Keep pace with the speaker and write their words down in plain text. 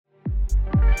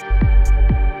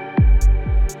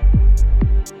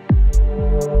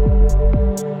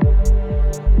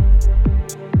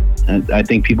I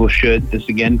think people should, this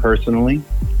again personally,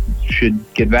 should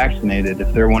get vaccinated.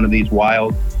 If they're one of these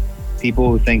wild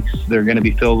people who thinks they're going to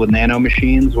be filled with nano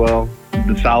machines, well,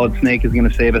 the solid snake is going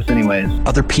to save us anyways.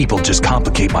 Other people just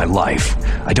complicate my life.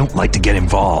 I don't like to get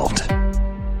involved.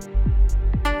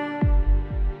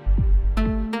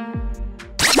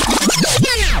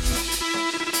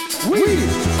 We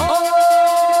are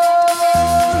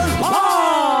live!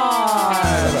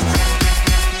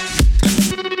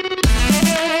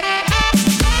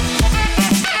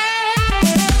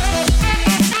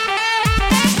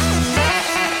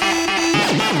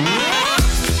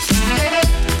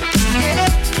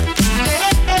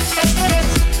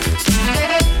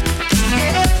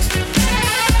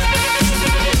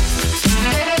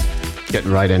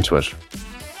 Getting right into it.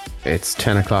 It's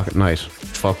 10 o'clock at night.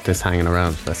 Fuck this hanging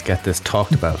around. Let's get this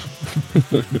talked about.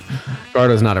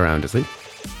 Gordo's not around, is he?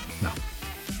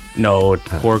 No,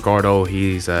 poor Gordo.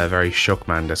 He's a very shook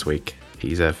man this week.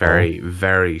 He's a very,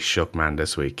 very shook man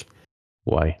this week.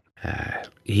 Why?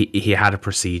 He had a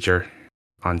procedure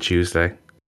on Tuesday.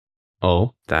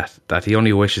 Oh. That he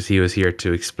only wishes he was here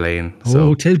to explain.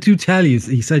 Oh, do tell you.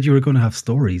 He said you were going to have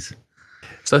stories.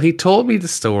 So he told me the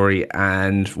story,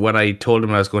 and when I told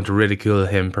him I was going to ridicule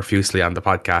him profusely on the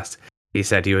podcast, he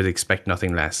said he would expect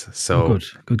nothing less. So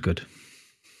good.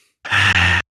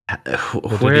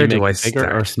 Where do I start?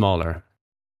 Bigger or smaller?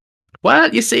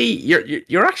 Well, you see,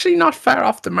 you're actually not far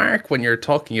off the mark when you're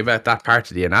talking about that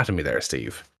part of the anatomy there,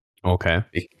 Steve. Okay.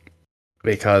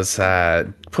 Because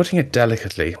putting it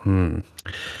delicately,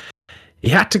 he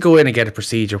had to go in and get a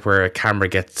procedure where a camera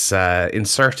gets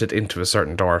inserted into a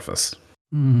certain orifice.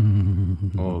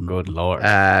 Oh, good lord.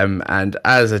 And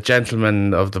as a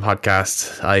gentleman of the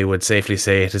podcast, I would safely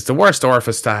say it is the worst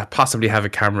orifice to possibly have a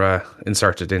camera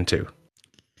inserted into.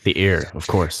 The ear, of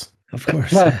course. Of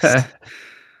course. Yes.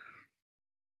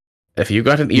 If you've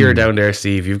got an ear down there,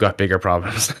 Steve, you've got bigger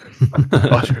problems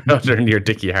other than your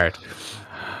dicky heart.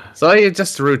 So it's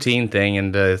just a routine thing,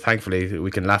 and thankfully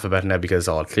we can laugh about it now because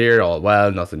all clear, all well,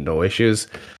 nothing, no issues.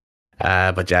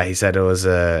 But yeah, he said it was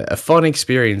a fun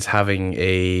experience having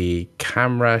a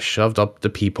camera shoved up the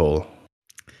peephole.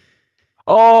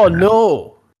 Oh,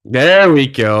 no. There we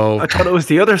go. I thought it was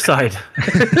the other side.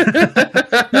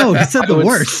 No, he said the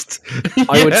worst.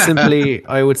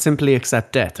 I would simply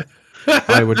accept death.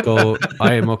 I would go,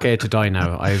 I am okay to die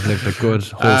now. I've lived a good,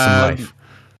 wholesome life.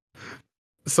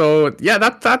 So yeah,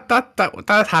 that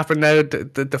happened. Now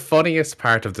the funniest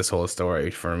part of this whole story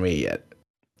for me,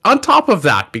 on top of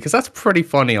that, because that's pretty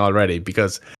funny already,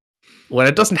 because when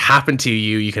it doesn't happen to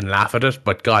you, you can laugh at it,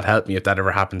 but God help me if that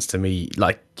ever happens to me,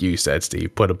 like you said,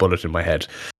 Steve, put a bullet in my head.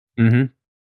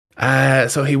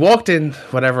 So he walked in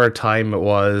whatever time it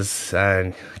was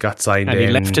and got signed in. And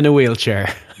he left in a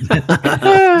wheelchair.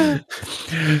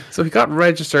 So he got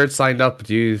registered, signed up.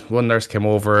 One nurse came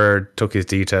over, took his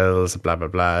details, blah, blah,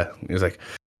 blah. He was like,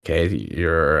 okay,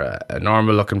 you're a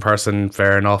normal looking person,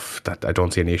 fair enough. That I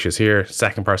don't see any issues here.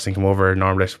 Second person come over,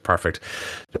 normal, perfect.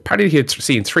 Apparently he had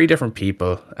seen 3 different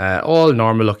people, all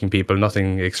normal looking people,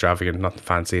 nothing extravagant, nothing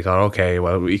fancy. He thought, okay,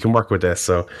 well, we can work with this.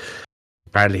 So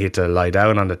apparently he had to lie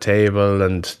down on the table,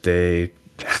 and they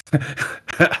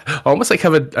almost like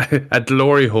have a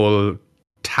glory hole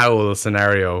towel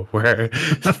scenario where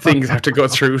things have to go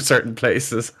through certain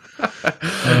places.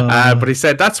 But he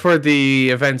said that's where the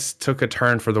events took a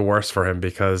turn for the worse for him,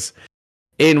 because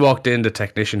in walked in the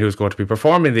technician who was going to be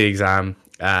performing the exam,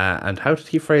 and how did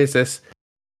he phrase this?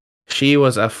 She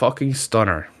was a fucking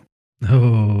stunner.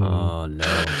 Oh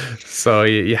no. So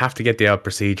you have to get the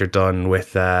procedure done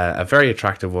with a very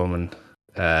attractive woman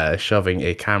shoving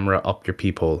a camera up your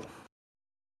peephole.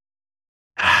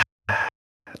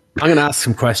 I'm going to ask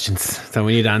some questions that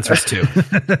we need answers to.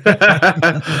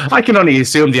 I can only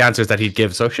assume the answers that he'd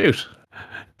give, so shoot.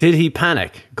 Did he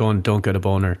panic, going, don't get a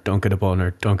boner, don't get a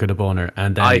boner, don't get a boner,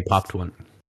 and then he popped one?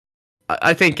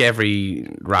 I think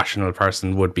every rational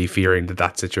person would be fearing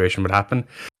that situation would happen.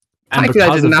 And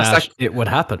because of that, it would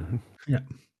happen. Yeah.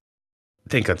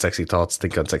 Think on sexy thoughts,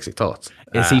 think on sexy thoughts.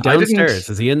 Is he downstairs?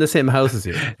 Is he in the same house as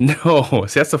you? No.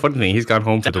 See, that's the funny thing. He's gone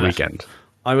home for the weekend.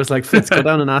 I was like, Fitz, go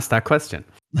down and ask that question.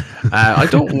 I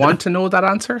don't want to know that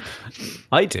answer.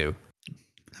 I do.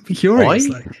 I'd be curious.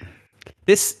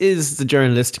 This is the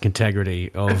journalistic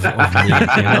integrity of me.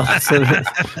 You know? So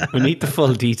we need the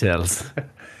full details.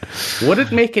 Would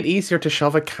it make it easier to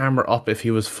shove a camera up if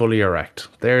he was fully erect?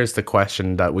 There's the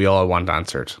question that we all want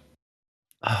answered.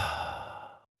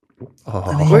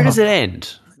 Where does it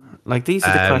end? Like, these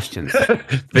are the questions.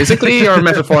 Physically or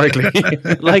metaphorically?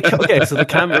 Like, okay, so the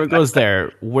camera goes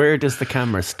there. Where does the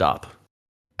camera stop?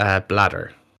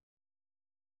 Bladder.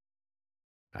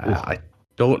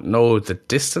 don't know the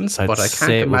distance, I'd but I say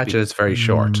can't it would imagine be- it's very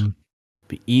short.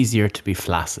 Be easier to be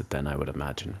flaccid then, I would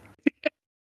imagine.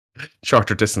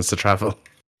 Shorter distance to travel.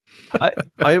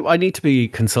 I need to be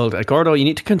consulted. Gordo, you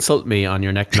need to consult me on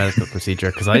your next medical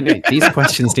procedure because these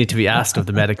questions need to be asked of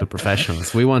the medical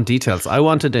professionals. We want details. I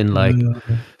want it in like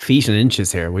feet and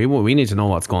inches here. We need to know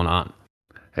what's going on.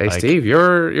 Hey, Like- Steve,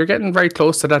 you're getting very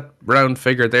close to that round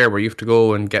figure there where you have to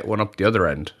go and get one up the other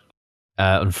end.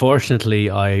 Unfortunately,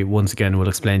 I once again will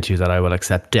explain to you that I will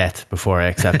accept death before I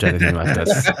accept anything like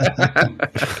this.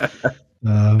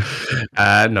 No,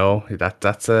 it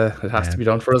has to be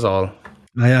done for us all.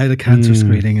 I had a cancer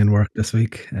screening in work this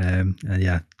week. And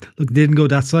yeah, look, didn't go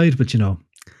that side, but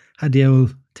had the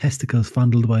old testicles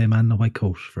fondled by a man in a white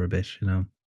coat for a bit.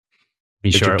 Be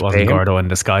Did sure you it pay wasn't him? Gordo in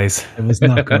disguise. It was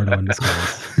not Gordo in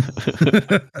disguise.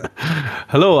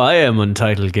 Hello, I am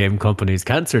Untitled Game Company's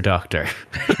cancer doctor.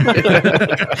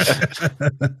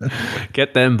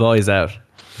 Get them boys out.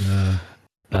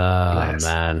 Bless.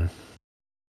 Man.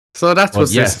 So that's Well,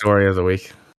 what's yeah. this story of the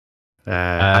week.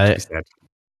 Have to be said.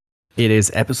 It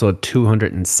is episode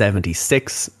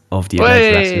 276 of the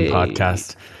Alleged Wrestling Way!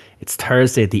 Podcast. It's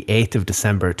Thursday, the 8th of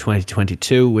December,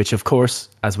 2022, which, of course,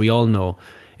 as we all know,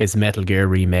 is Metal Gear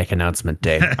Remake Announcement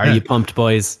Day. Are you pumped,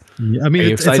 boys? Yeah, I Are mean,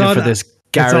 you excited for this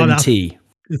guarantee?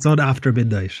 It's on after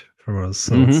midnight for us,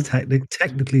 so it's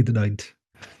technically the 9th.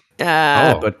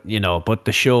 But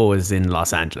the show is in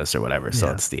Los Angeles or whatever, so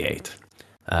it's the 8th.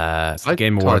 So I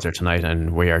Game Awards are tonight,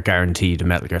 and we are guaranteed a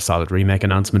Metal Gear Solid Remake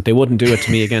announcement. They wouldn't do it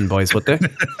to me again, boys, would they?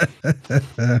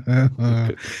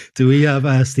 Do we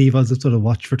have Steve on some sort of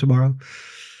watch for tomorrow?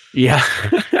 Yeah.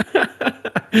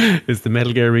 Is the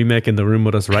Metal Gear Remake in the room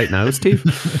with us right now, Steve?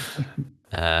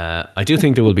 I do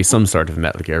think there will be some sort of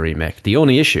Metal Gear Remake. The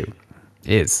only issue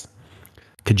is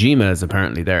Kojima is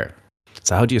apparently there.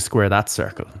 So how do you square that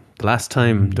circle? The last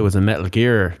time there was a Metal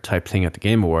Gear type thing at the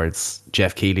Game Awards,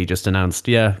 Jeff Keighley just announced,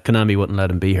 Konami wouldn't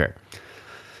let him be here.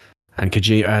 And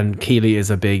Keighley is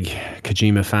a big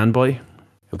Kojima fanboy.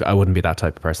 Look, I wouldn't be that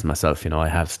type of person myself, I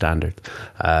have standards.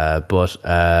 But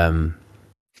it'd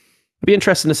be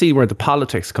interesting to see where the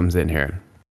politics comes in here.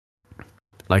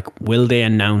 Like, will they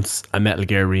announce a Metal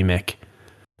Gear remake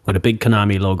with a big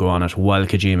Konami logo on it while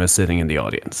Kojima is sitting in the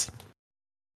audience?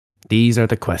 These are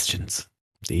the questions.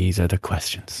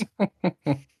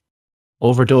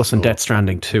 Overdose and Death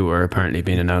Stranding 2 are apparently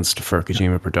being announced for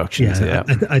Kojima Productions. Yeah.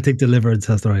 I think Deliverance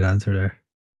has the right answer there.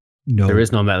 No, There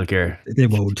is no Metal Gear. They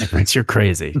won't. You're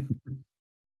crazy.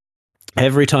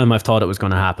 Every time I've thought it was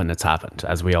going to happen, it's happened,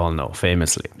 as we all know,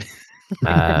 famously.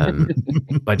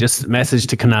 I just messaged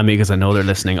to Konami because I know they're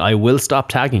listening. I will stop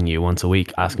tagging you once a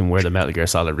week asking where the Metal Gear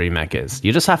Solid remake is.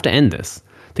 You just have to end this.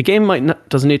 The game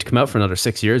doesn't need to come out for another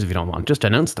 6 years if you don't want. Just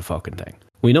announce the fucking thing.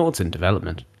 We know it's in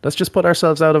development. Let's just put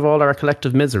ourselves out of all our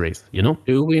collective miseries,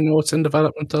 Do we know it's in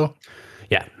development though?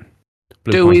 Yeah.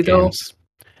 Do we though? Games.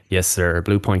 Yes, sir.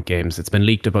 Blue Point Games. It's been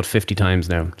leaked about 50 times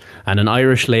now. And an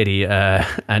Irish lady,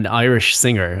 an Irish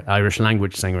singer, Irish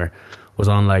language singer, was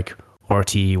on like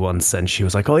RTE once, and she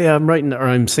was like, "Oh yeah,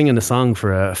 I'm singing a song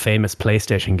for a famous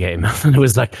PlayStation game." And it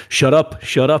was like, "Shut up!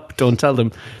 Don't tell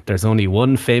them there's only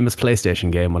one famous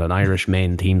PlayStation game with an Irish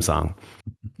main theme song."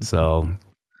 So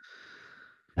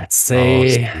let's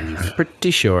say,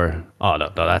 pretty sure. Oh no,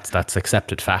 that's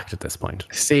accepted fact at this point.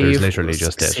 Steve, There's literally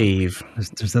just it. Steve.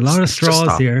 There's a lot of Just straws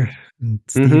stop. here. And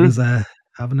Steve is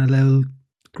having a little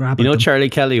grab at them. Charlie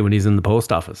Kelly when he's in the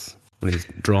post office, when he's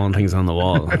drawing things on the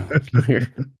wall.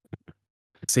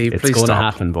 Steve, It's please going to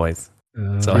stop. happen, boys.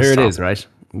 So please here stop. it is, right?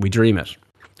 We dream it.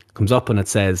 Comes up and it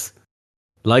says,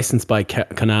 licensed by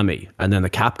Konami, and then the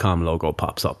Capcom logo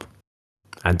pops up.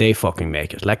 And they fucking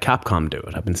make it. Let Capcom do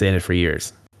it. I've been saying it for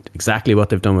years. Exactly what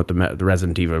they've done with the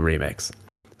Resident Evil remakes.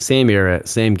 Same era,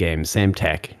 same game, same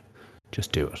tech.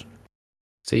 Just do it.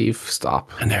 Steve,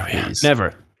 stop. And there we are. Please.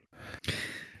 Never.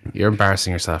 You're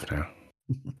embarrassing yourself now.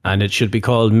 And it should be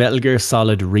called Metal Gear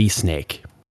Solid Re-Snake.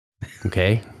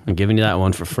 Okay? I'm giving you that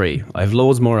one for free. I have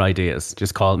loads more ideas.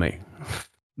 Just call me.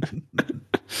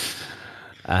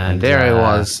 And there I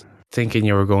was thinking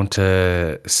you were going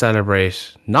to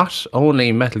celebrate not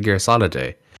only Metal Gear Solid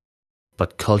Day,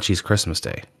 but Culchie's Christmas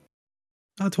Day.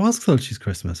 Oh, it was Culchie's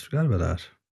Christmas. Forgot about that.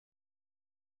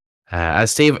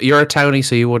 As Steve, you're a townie,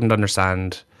 so you wouldn't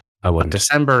understand. I wouldn't.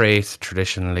 December 8th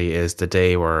traditionally is the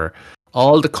day where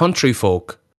all the country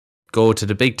folk go to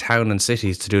the big town and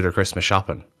cities to do their Christmas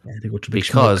shopping. Yeah, they go to Big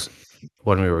Because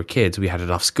when we were kids, we had it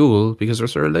off school because it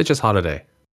was a religious holiday.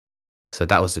 So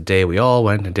that was the day we all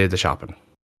went and did the shopping.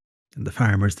 And the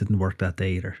farmers didn't work that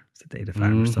day either. It's the day the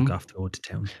farmers took off to go to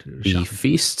town to do the The shopping.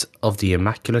 Feast of the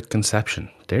Immaculate Conception.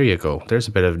 There you go. There's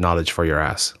a bit of knowledge for your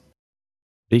ass.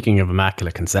 Speaking of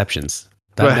immaculate conceptions,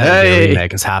 that Metal Gear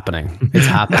remake is happening. It's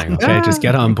happening. Okay, just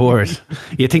get on board.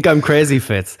 You think I'm crazy,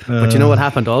 Fitz, but you know what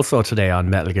happened also today on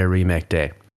Metal Gear Remake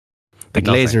Day? The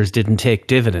Glazers didn't take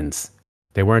dividends.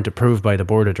 They weren't approved by the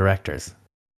board of directors.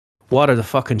 What are the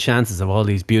fucking chances of all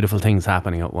these beautiful things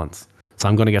happening at once? So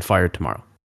I'm going to get fired tomorrow.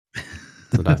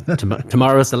 So that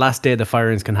tomorrow is the last day the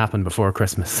firings can happen before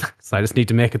Christmas. So I just need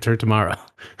to make it through tomorrow.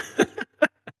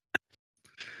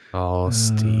 Oh,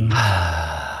 Steve.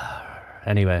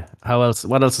 Anyway,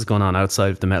 what else is going on outside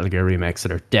of the Metal Gear remakes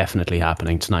that are definitely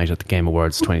happening tonight at the Game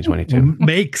Awards 2022?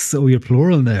 Makes, you're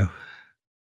plural now.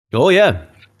 Oh yeah.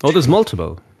 Oh, there's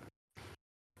multiple.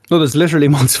 No, there's literally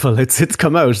multiple. It's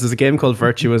come out. There's a game called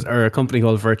Virtuous, or a company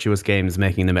called Virtuous Games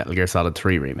making the Metal Gear Solid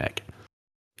 3 remake.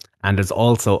 And there's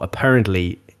also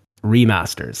apparently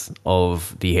remasters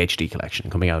of the HD collection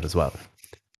coming out as well.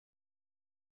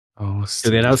 Oh, do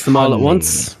they announce them all at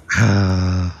once?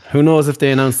 Who knows if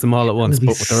they announce them all at once?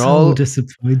 But they're all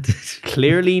disappointed.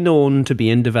 Clearly known to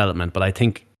be in development. But I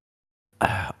think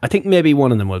maybe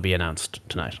one of them will be announced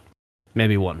tonight.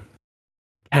 Maybe one.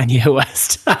 Kanye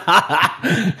West.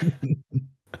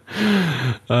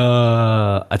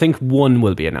 I think one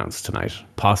will be announced tonight.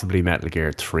 Possibly Metal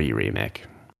Gear 3 remake.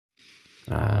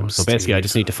 So basically, I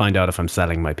just need to find out if I'm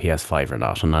selling my PS5 or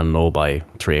not, and I'll know by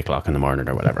 3 o'clock in the morning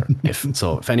or whatever.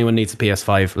 If anyone needs a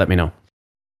PS5, let me know.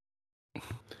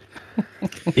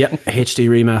 Yeah, HD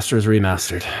remaster is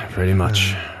remastered, pretty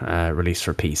much. Released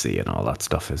for PC and all that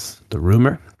stuff is the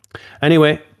rumor.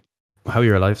 Anyway, how are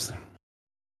your lives?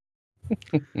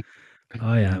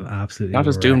 I am absolutely not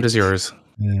as doomed as yours.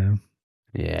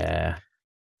 Yeah.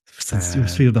 Since you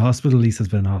were at the hospital, Lisa's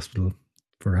been in hospital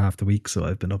for half the week, so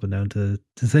I've been up and down to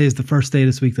say is the first day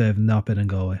this week that I have not been in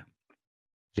Galway.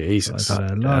 Jesus. So I've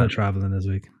had a lot of traveling this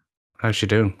week. How's she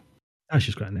doing?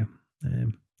 She's great now.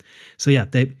 So yeah,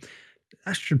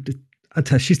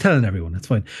 she's telling everyone, it's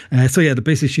fine. So yeah,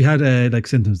 basically she had like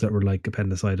symptoms that were like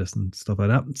appendicitis and stuff like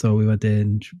that. So we went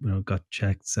in, got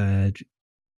checked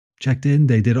in.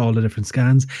 They did all the different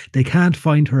scans. They can't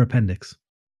find her appendix.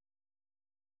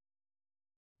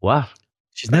 What?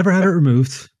 She's never had it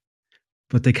removed,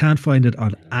 but they can't find it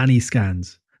on any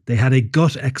scans. They had a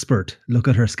gut expert look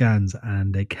at her scans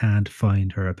and they can't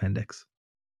find her appendix.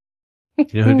 You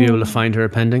know who'd be able to find her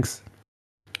appendix?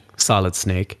 Solid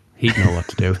Snake. He'd know what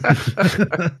to do.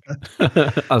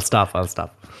 I'll stop. But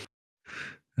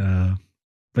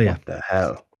yeah. What the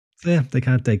hell? So yeah, they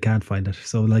can't find it.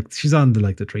 So like she's on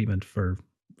the treatment for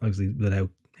obviously without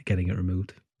getting it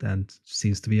removed, and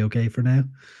seems to be okay for now.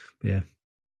 But yeah,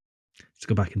 let's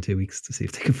go back in 2 weeks to see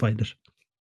if they can find it.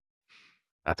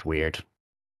 That's weird.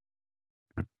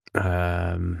 What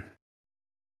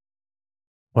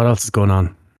else is going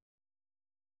on?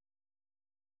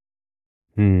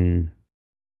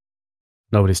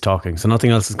 Nobody's talking, so nothing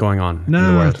else is going on in the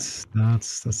world.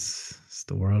 That's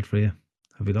the world for you.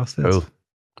 Have we lost Fitz? Oh,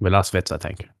 we lost Fitz, I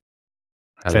think.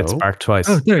 Hello? Fitz barked twice.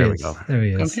 Oh, there we go. There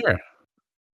he I'm is. here.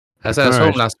 I was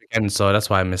home last weekend, so that's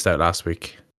why I missed out last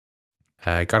week.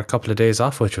 I got a couple of days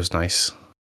off, which was nice.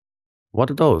 What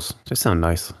are those? They sound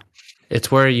nice. It's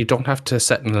where you don't have to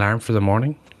set an alarm for the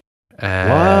morning.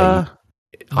 What?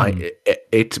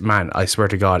 Man, I swear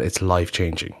to God, it's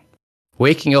life-changing.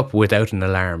 Waking up without an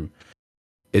alarm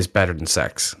is better than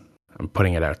sex. I'm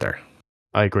putting it out there.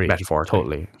 I agree.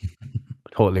 Metaphorically.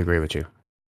 Totally agree with you.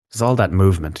 There's all that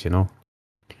movement, you know?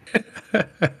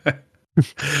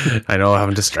 I know,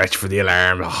 having to stretch for the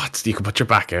alarm. Oh, you can put your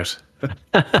back out.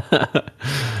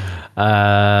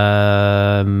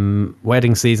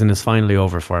 Wedding season is finally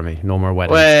over for me. No more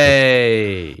weddings.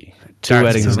 Way! 2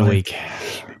 weddings in a week.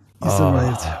 He's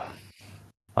arrived.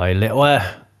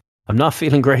 I'm not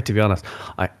feeling great, to be honest.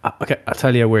 Okay, I'll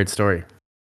tell you a weird story.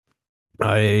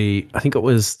 I think it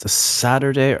was the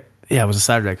Saturday. Yeah, it was a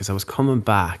Saturday because I was coming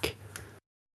back,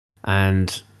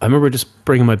 and I remember just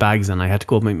bringing my bags in. I had to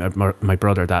go meet my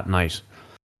brother that night,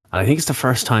 and I think it's the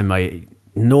first time I,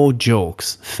 no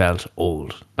jokes, felt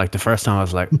old. Like the first time I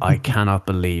was like, I cannot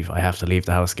believe I have to leave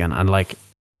the house again, and like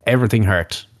everything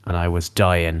hurt, and I was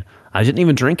dying. I didn't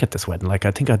even drink at this wedding. Like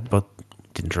I think I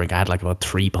didn't drink. I had like about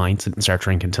 3 pints. I didn't start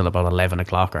drinking until about 11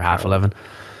 o'clock or half 11.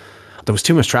 There was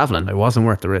too much traveling. It wasn't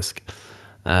worth the risk.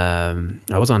 I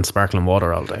was on sparkling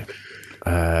water all day.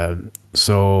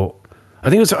 So I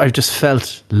think I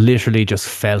literally just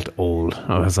felt old.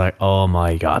 I was like, oh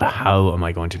my God, how am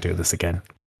I going to do this again?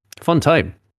 Fun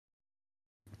time.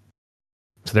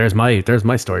 So there's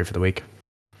my story for the week.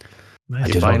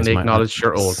 Nice. You finally acknowledged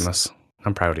your oldness.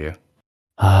 I'm proud of you.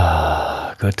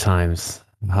 Good times.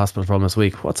 Hospital from this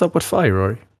week. What's up with Fi,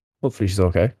 Rory? Hopefully she's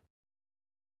okay.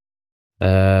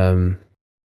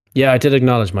 Yeah, I did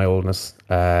acknowledge my oldness.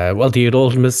 Well, the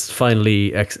oldness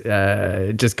finally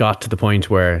just got to the point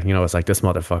where, it's like, this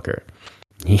motherfucker,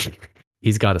 he,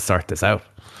 he's got to sort this out.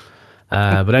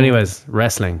 But anyways,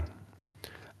 wrestling.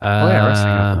 Oh yeah, wrestling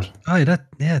happened. Oh,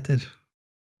 yeah, it did.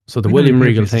 So the We know William your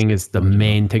Regal pages thing is is the much about.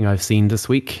 main thing I've seen this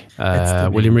week. It's the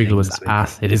William main Regal thing was this week.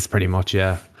 asked, it is pretty much,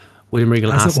 yeah. William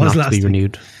Regal As it asked was not to be last week.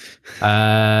 renewed.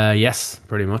 Yes,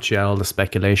 pretty much, yeah, all the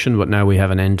speculation, but now we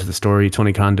have an end to the story.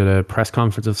 Tony Khan did a press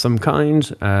conference of some kind.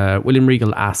 William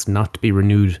Regal asked not to be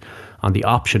renewed on the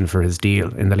option for his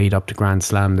deal in the lead up to Grand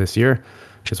Slam this year,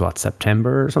 which is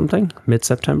September or something,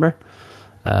 mid-September.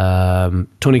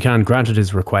 Tony Khan granted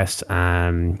his request,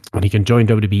 and he can join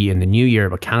WWE in the new year,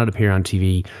 but cannot appear on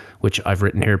TV, which I've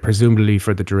written here, presumably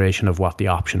for the duration of what the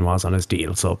option was on his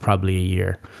deal, so probably a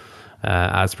year,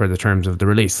 as per the terms of the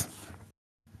release.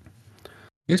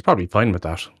 He's probably fine with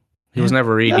that. He was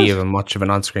never really even much of an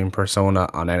on-screen persona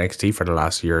on NXT for the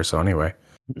last year or so anyway.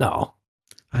 No.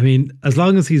 I mean, as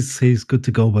long as he's good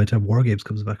to go by the time War Games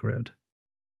comes back around.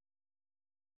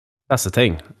 That's the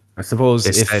thing. I suppose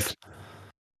They said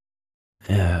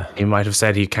he might have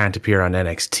said he can't appear on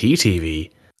NXT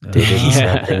TV. They didn't say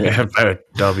anything about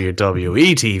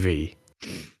WWE TV.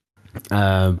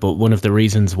 But one of the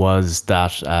reasons was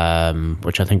that,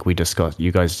 which I think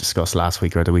you guys discussed last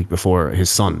week or the week before, his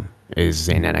son is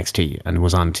in NXT and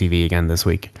was on TV again this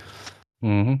week.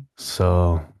 Mm-hmm.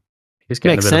 So he's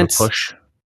getting makes a bit sense. of a push.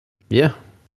 Yeah.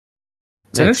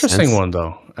 It's an interesting one,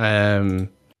 though.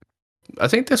 I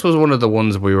think this was one of the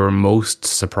ones we were most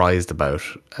surprised about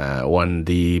when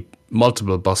the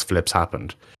multiple bus flips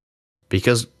happened.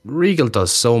 Because Regal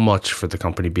does so much for the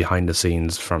company behind the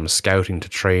scenes, from scouting to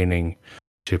training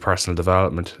to personal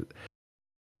development.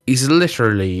 He's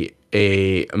literally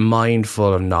a mind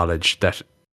full of knowledge that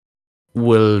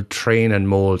will train and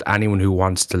mold anyone who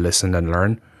wants to listen and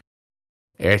learn.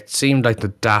 It seemed like the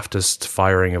daftest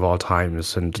firing of all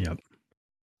times, and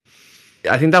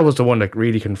I think that was the one that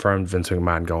really confirmed Vince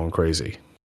McMahon going crazy.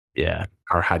 Yeah.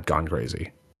 Or had gone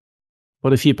crazy.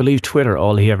 But if you believe Twitter,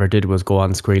 all he ever did was go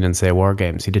on screen and say War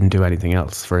Games. He didn't do anything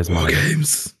else for his money. War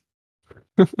Games.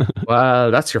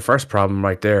 Well, that's your first problem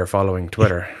right there, following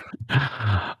Twitter.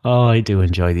 Oh, I do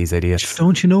enjoy these idiots.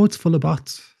 Don't you know it's full of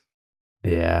bots?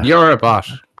 Yeah. You're a bot.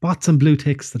 Bots and blue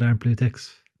ticks that aren't blue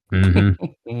ticks.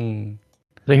 Mm-hmm. Did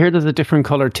I hear there's a different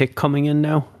color tick coming in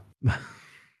now?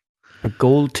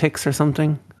 Gold ticks or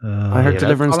something? I heard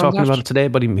Deliverance talking about it today,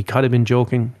 but he could have been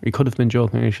joking. He could have been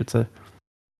joking, I should say.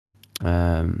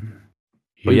 But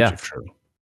yeah, true.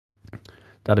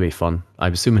 That'd be fun.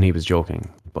 I'm assuming he was joking,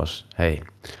 but hey.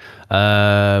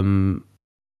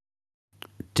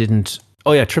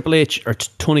 Triple H or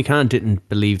Tony Khan didn't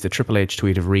believe the Triple H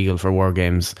tweet of Regal for War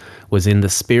Games was in the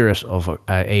spirit of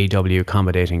AEW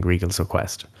accommodating Regal's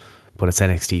request. But it's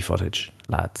NXT footage,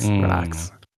 lads.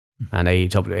 Relax. And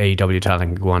AEW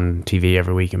talent can go on TV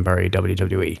every week and bury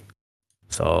WWE.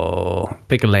 So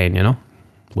pick a lane,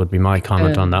 would be my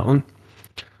comment on that one.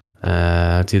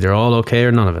 It's either all okay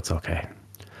or none of it's okay.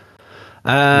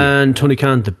 And Tony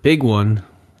Khan, the big one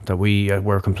that we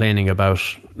were complaining about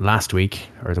last week,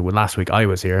 or the last week I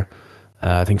was here,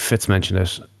 I think Fitz mentioned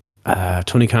it.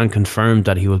 Tony Khan confirmed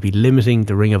that he will be limiting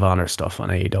the Ring of Honor stuff on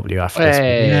AEW after this week.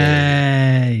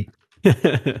 Yay!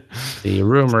 The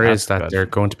rumor is that they're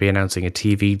going to be announcing a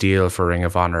TV deal for Ring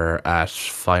of Honor at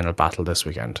Final Battle this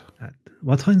weekend.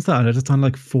 What time's that? It's on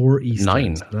like 4 Eastern.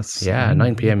 9. So that's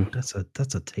 9 p.m. That's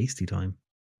a tasty time.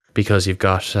 Because you've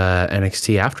got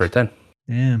NXT after it then.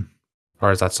 Yeah.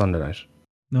 Or is that Sunday night?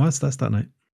 No, that's that night.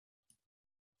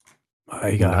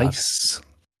 My God. Nice.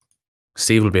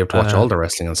 Steve will be able to watch all the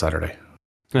wrestling on Saturday.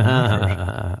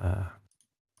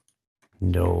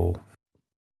 No.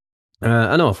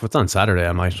 I know if it's on Saturday,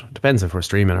 I might. Depends if we're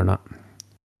streaming or not.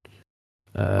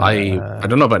 I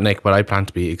don't know about Nick, but I plan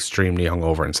to be extremely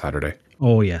hungover on Saturday.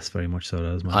 Oh yes, very much so.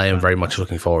 That was my I am plan. very much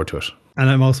looking forward to it. And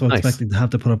I'm also expecting to have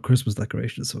to put up Christmas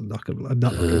decorations, so I'm not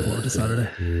looking forward to Saturday.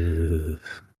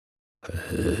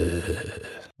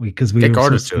 Because we get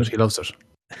Gordon to it. He loves it.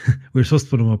 We were supposed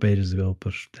to put them up ages ago,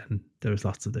 but then there was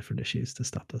lots of different issues to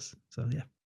stop us. So yeah.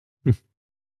 Boo,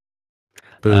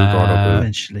 Gordo, boo.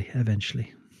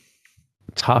 Eventually.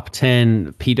 Top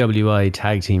 10 PWI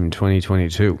Tag Team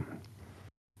 2022.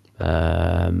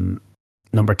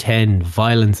 Number 10,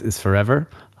 Violence is Forever.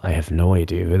 I have no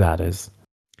idea who that is.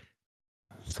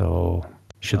 So,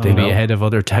 should they be ahead of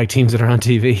other tag teams that are on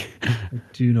TV? I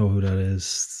do know who that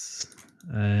is.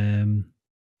 Who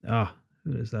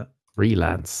is that?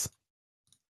 Freelance.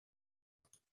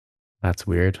 That's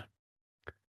weird.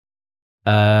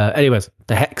 Anyways,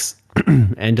 the Hex.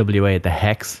 NWA, the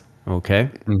Hex. Okay.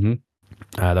 Mm-hmm.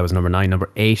 That was number 9. Number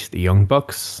 8, the Young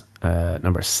Bucks.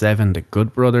 Number 7, the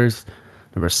Good Brothers.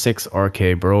 Number 6,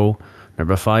 RK Bro.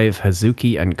 Number 5,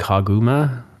 Hazuki and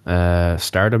Kaguma,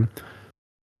 Stardom.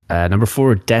 Number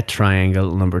 4, Death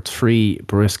Triangle. Number 3,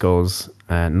 Briscoes.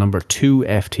 Number 2,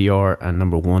 FTR. And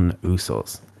number 1,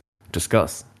 Usos.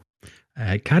 Discuss.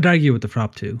 Can't argue with the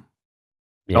prop 2.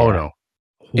 Yeah. Oh no,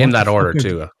 What in the that order fuck are-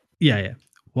 too. Yeah.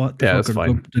 What the Yeah, fuck that's are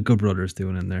fine. the Good Brothers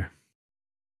doing in there?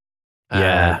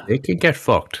 Yeah. They can get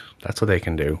fucked. That's what they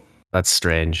can do. That's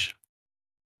strange.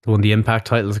 They won the Impact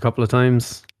titles a couple of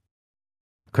times.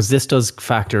 Because this does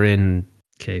factor in,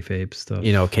 Kayfabe stuff.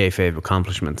 kayfabe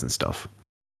accomplishments and stuff.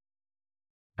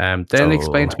 Then So-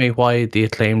 explain to me why the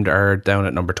Acclaimed are down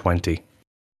at number 20.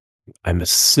 I'm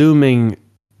assuming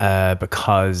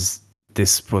because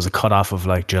this was a cutoff of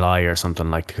like July or something,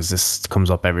 like, because this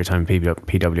comes up every time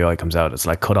PWI comes out. It's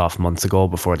like cut off months ago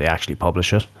before they actually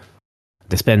publish it.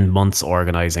 They spend months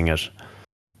organizing it.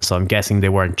 So I'm guessing they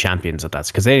weren't champions at that,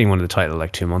 because they didn't win the title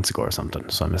like 2 months ago or something.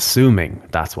 So I'm assuming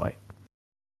that's why.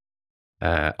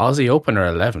 Aussie Open are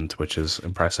 11th, which is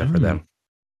impressive for them.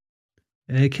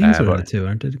 Kings are in but- it too,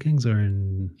 aren't they? The Kings are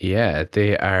in. Yeah,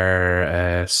 they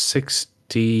are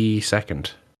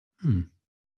 62nd,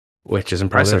 which is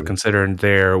impressive there- considering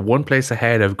they're one place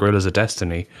ahead of Gorillas of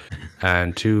Destiny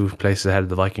and 2 places ahead of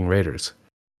the Viking Raiders.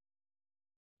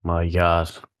 My God.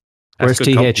 That's Where's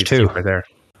good company to TH2? keep right there.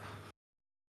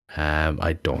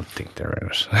 I don't think they're in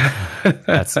it.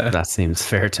 That seems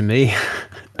fair to me.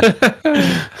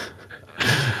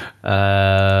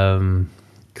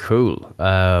 Cool.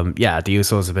 Yeah, the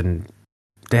Usos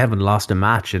they haven't lost a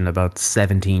match in about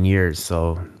 17 years,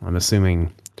 so I'm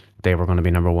assuming they were going to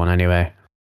be number 1 anyway.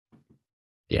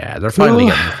 Yeah, they're finally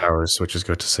getting the flowers, which is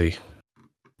good to see.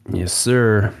 Yes,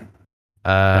 sir.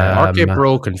 RK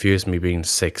Bro confused me being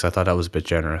 6. I thought that was a bit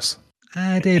generous. They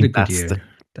had a think good that's year. the-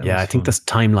 That yeah, was I think fun. this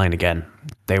timeline again.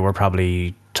 They were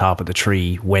probably top of the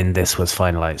tree when this was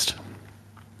finalized.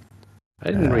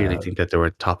 I didn't really think that they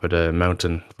were top of the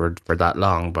mountain for that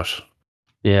long, but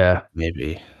Yeah.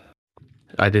 maybe.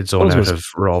 I did zone Suppose it out was- of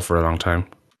Raw for a long time.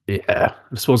 Yeah.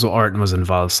 I suppose Orton was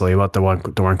involved, so there weren't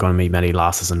going to be many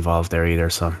losses involved there either,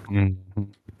 so.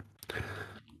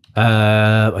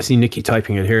 I see Nikki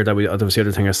typing it here. That was the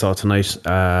other thing I saw tonight.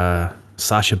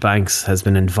 Sasha Banks has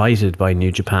been invited by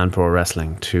New Japan Pro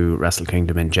Wrestling to Wrestle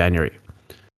Kingdom in January,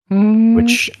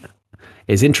 which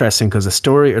is interesting because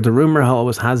the rumor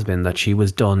always has been that she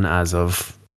was done as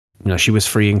of, she was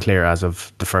free and clear as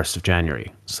of the 1st of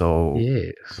January. So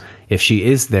Yes. if she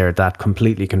is there, that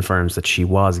completely confirms that she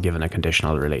was given a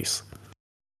conditional release.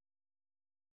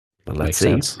 But let's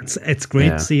Makes see. sense. It's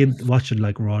great Yeah. watching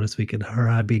like Raw this week and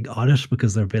her being on it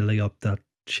because they're building up that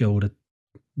show that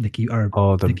Nikki The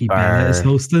Bella is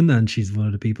bar. hosting and she's one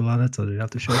of the people on it, so they have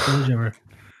to show footage of her.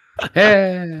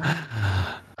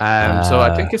 So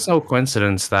I think it's no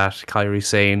coincidence that Kairi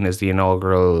Sane is the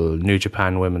inaugural New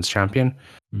Japan Women's Champion.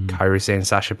 Kairi Sane,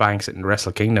 Sasha Banks in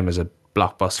Wrestle Kingdom is a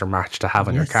blockbuster match to have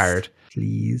on your Yes, card.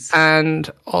 please. And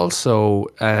also,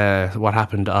 what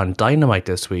happened on Dynamite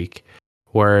this week,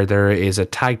 where there is a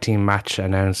tag team match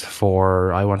announced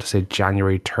for, I want to say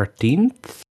January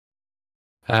 13th?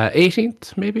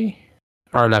 18th, maybe?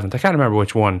 Or 11th, I can't remember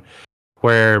which one.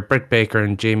 Where Britt Baker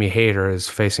and Jamie Hayter is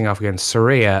facing off against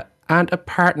Saraya and a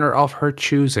partner of her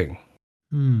choosing.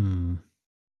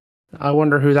 I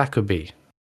wonder who that could be.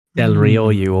 Del Rio,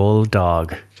 you old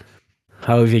dog.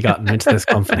 How have you gotten into this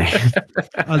company?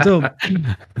 Although,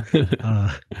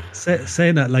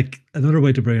 saying that, like, another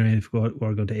way to bring her in if we're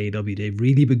going to AEW, they've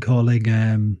really been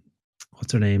calling,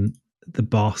 what's her name, the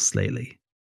boss lately.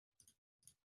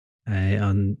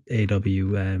 On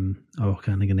AEW, I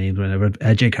can't think of names right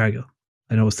now, Jay Cargill.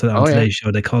 I know it's on today's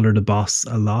show, they call her the boss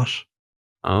a lot.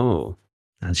 Oh.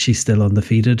 And she's still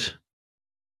undefeated.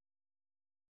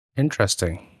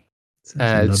 Interesting. So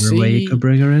that's another way you could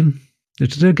bring her in.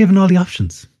 They're giving all the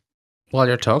options. While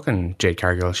you're talking, Jade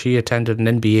Cargill, she attended an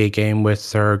NBA game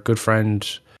with her good friend,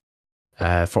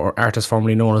 for artist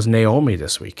formerly known as Naomi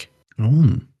this week.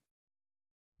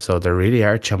 So they really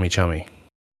are chummy.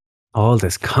 All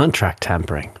this contract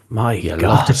tampering. My You God.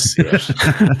 love to see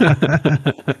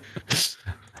it.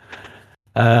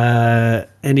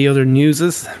 Any other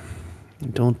newses? I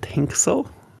don't think so.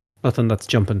 Nothing that's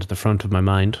jumping to the front of my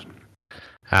mind.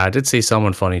 I did see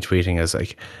someone funny tweeting as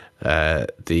like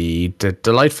the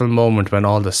delightful moment when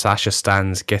all the Sasha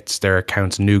stans gets their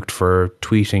accounts nuked for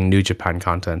tweeting New Japan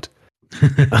content.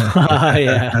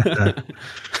 Yeah.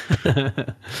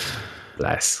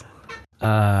 Bless.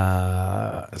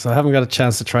 So I haven't got a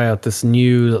chance to try out this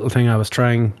new little thing I was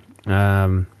trying.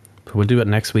 We'll do it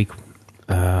next week.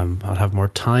 I'll have more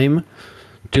time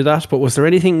do that. But was there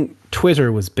anything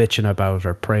Twitter was bitching about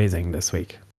or praising this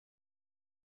week?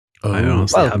 I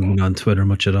honestly haven't been on Twitter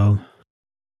much at all.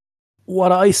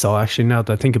 What I saw, actually, now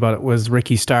that I think about it, was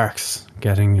Ricky Starks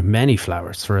getting many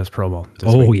flowers for his promo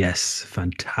this week. Yes.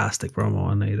 Fantastic promo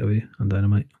on AEW on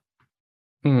Dynamite.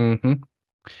 Mm-hmm.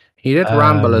 He did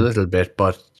ramble a little bit,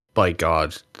 but by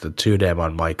God, the two of them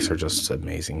on mics are just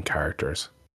amazing characters.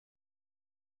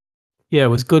 Yeah, it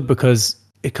was good because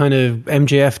it kind of,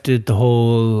 MJF did the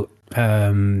whole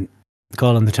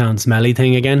calling the town smelly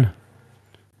thing again.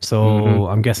 So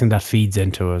I'm guessing that feeds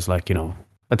into us, like, you know,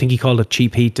 I think he called it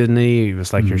cheap heat, didn't he? He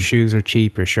was like, your shoes are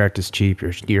cheap, your shirt is cheap,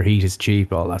 your heat is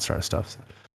cheap, all that sort of stuff.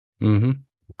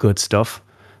 Good stuff.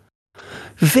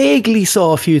 Vaguely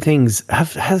saw a few things.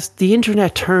 Has the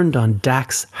internet turned on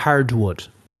Dax Hardwood?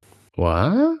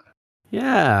 What?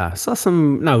 Yeah, saw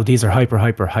some. No, these are hyper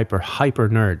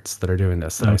nerds that are doing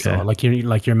this. That I saw, like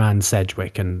your man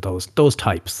Sedgwick and those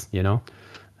types. You know,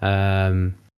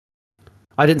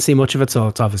 I didn't see much of it, so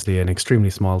it's obviously an extremely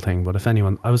small thing. But if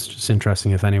anyone, I was just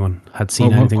interested if anyone had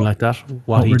seen anything like that.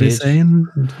 What he were did? They saying?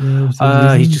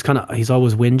 He's just he's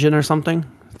always whinging or something.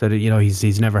 That, you know,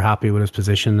 he's never happy with his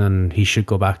position and he should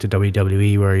go back to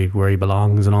WWE where he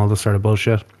belongs and all this sort of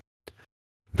bullshit.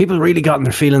 People really got in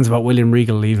their feelings about William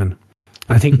Regal leaving.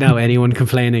 I think now anyone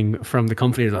complaining from the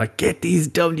company is like, get these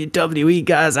WWE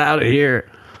guys out of here.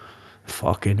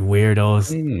 Fucking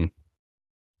weirdos.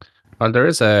 Well, there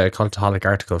is a Cultaholic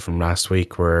article from last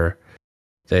week where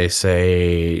they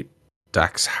say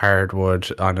Dax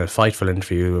Hardwood on a Fightful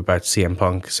interview about CM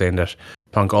Punk saying that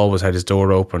Punk always had his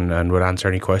door open and would answer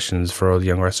any questions for all the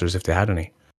young wrestlers if they had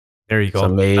any. There you go. So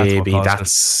maybe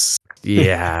that's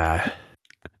yeah.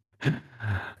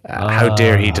 How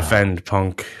dare he defend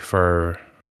Punk for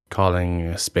calling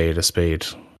a spade a spade?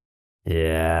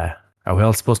 Yeah. Are we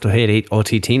all supposed to hate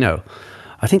OTT now?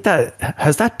 I think that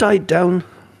has that died down.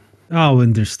 Oh,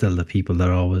 and there's still the people that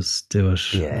always do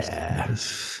it. Yeah.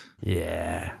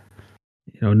 Yeah.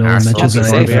 You know, no one mentions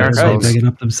they're bigging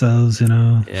up themselves, you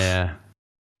know. Yeah.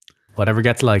 Whatever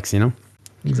gets likes, you know?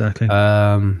 Exactly.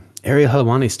 Ariel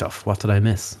Helwani stuff. What did I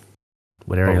miss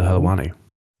with Ariel Helwani?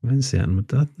 I didn't see anything with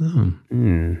that, no.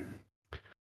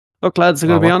 Look, lads, I'm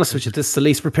going to be honest with you. This is the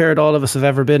least prepared all of us have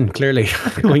ever been, clearly,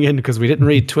 going in, because we didn't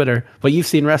read Twitter. But you've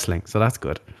seen wrestling, so that's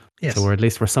good. Yes. So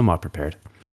we're somewhat prepared.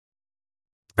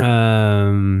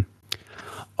 Didn't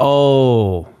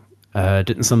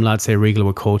some lad say Regal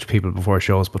would coach people before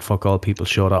shows, but fuck all, people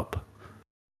showed up?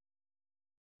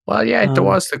 Well, yeah, there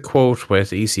was the quote with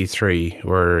EC3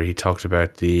 where he talked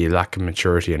about the lack of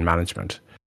maturity in management.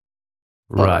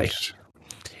 Right.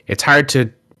 It's hard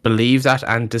to believe that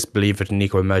and disbelieve it in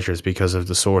equal measures because of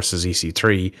the sources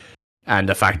EC3 and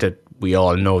the fact that we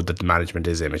all know that the management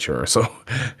is immature. So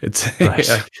it's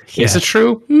is it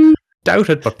true? Doubt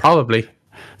it, but probably.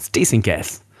 It's a decent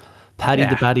guess. Paddy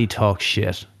the Paddy talks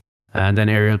shit. And then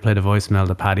Ariel played a voicemail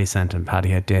that Paddy sent and Paddy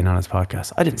had Dana on his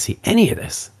podcast. I didn't see any of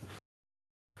this.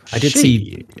 I did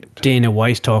see Dana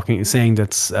White saying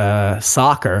that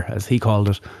soccer, as he called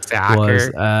it,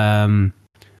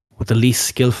 was the least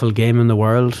skillful game in the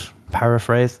world.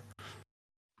 Paraphrase.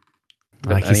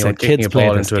 Like he said, kids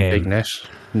play this game. A big net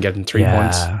and getting 3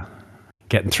 points.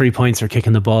 Getting 3 points or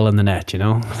kicking the ball in the net, you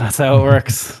know? That's how it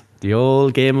works. The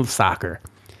old game of soccer.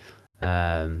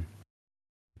 Ariel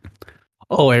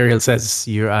says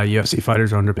your UFC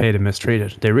fighters are underpaid and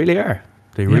mistreated. They really are.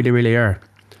 They really, really are.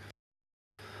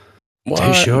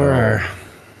 They sure are.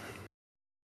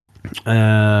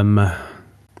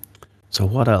 So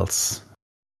what else?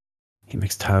 He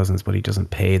makes thousands, but he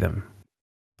doesn't pay them.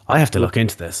 I have to look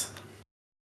into this.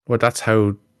 Well, that's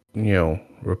how,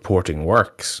 reporting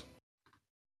works.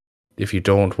 If you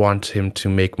don't want him to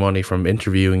make money from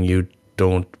interviewing you,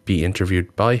 don't be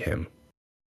interviewed by him.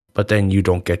 But then you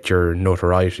don't get your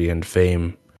notoriety and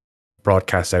fame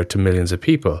broadcast out to millions of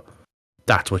people.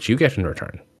 That's what you get in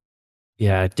return.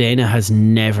 Yeah, Dana has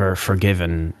never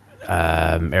forgiven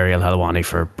Ariel Helwani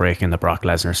for breaking the Brock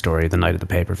Lesnar story the night of the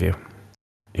pay-per-view.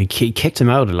 He kicked him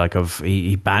out,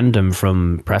 he banned him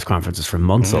from press conferences for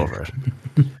months over it.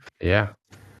 Yeah.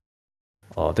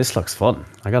 Oh, this looks fun.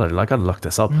 I gotta look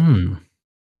this up.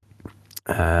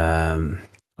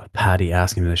 Paddy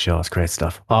asking me to show us great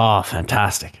stuff. Oh,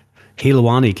 fantastic.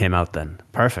 Helwani came out then.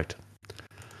 Perfect.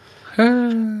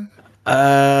 There's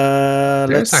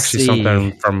actually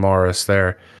something from Morris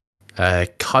there.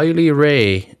 Kylie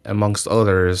Ray, amongst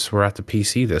others, were at the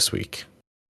PC this week.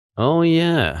 Oh,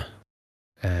 yeah.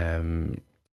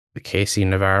 Casey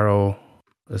Navarro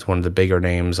is one of the bigger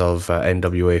names of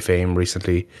NWA fame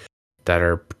recently that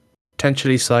are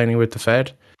potentially signing with the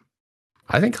Fed.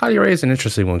 I think Kylie Ray is an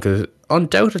interesting one because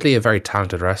undoubtedly a very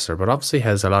talented wrestler, but obviously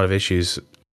has a lot of issues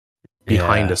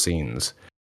behind the scenes.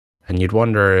 And you'd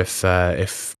wonder if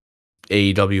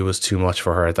AEW was too much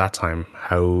for her at that time,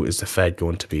 how is the Fed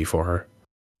going to be for her?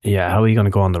 Yeah, how are you going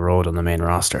to go on the road on the main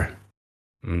roster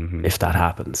if that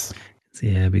happens?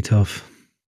 Yeah, it'd be tough.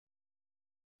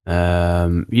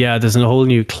 Yeah, there's a whole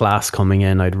new class coming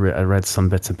in. I read some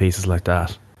bits and pieces like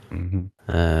that.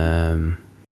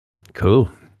 Cool.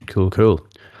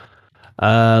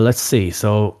 Let's see.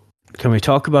 So, can we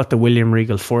talk about the William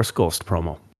Regal Force Ghost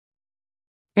promo?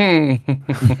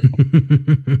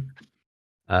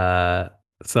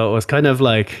 So it was kind of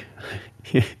like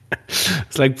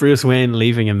it's like Bruce Wayne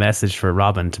leaving a message for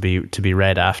Robin to be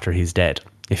read after he's dead.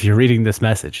 If you're reading this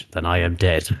message, then I am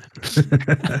dead.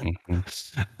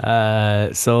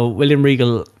 So William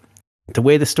Regal, the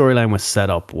way the storyline was set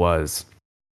up was,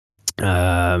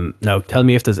 now tell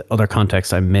me if there's other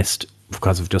context I missed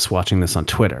because of just watching this on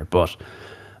Twitter, but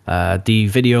the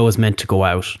video was meant to go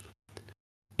out.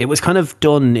 It was kind of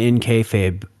done in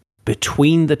kayfabe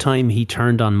between the time he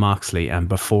turned on Moxley and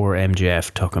before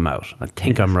MJF took him out. I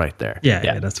think I'm right there.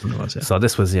 Yeah, that's what it was. Yeah. So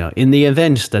this was, in the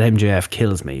event that MJF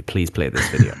kills me, please play this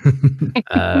video.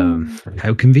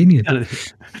 How convenient.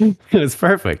 It was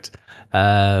perfect.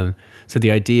 So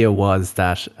the idea was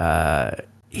that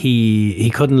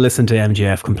he couldn't listen to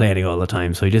MJF complaining all the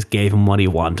time, so he just gave him what he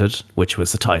wanted, which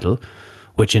was the title,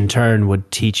 which in turn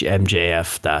would teach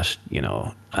MJF that,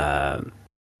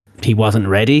 he wasn't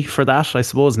ready for that, I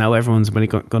suppose. Now everyone's going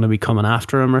to be coming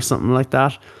after him or something like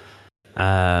that.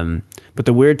 But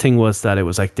the weird thing was that it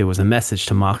was like there was a message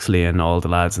to Moxley and all the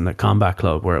lads in the Combat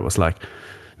Club where it was like,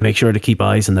 make sure to keep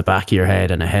eyes in the back of your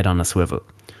head and a head on a swivel.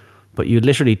 But you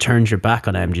literally turned your back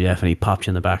on MJF and he popped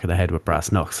you in the back of the head with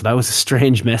brass knucks. So that was a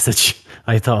strange message,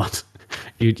 I thought.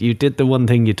 You did the one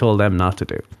thing you told them not to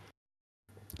do.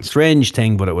 Strange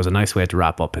thing, but it was a nice way to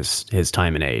wrap up his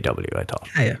time in AEW, I thought.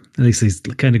 Yeah. At least he's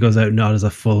kind of goes out not as a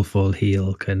full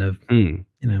heel, kind of,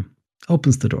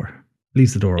 opens the door,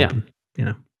 leaves the door open,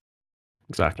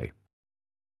 Exactly.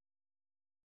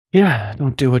 Yeah,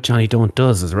 don't do what Johnny Don't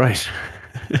does is right.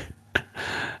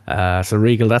 So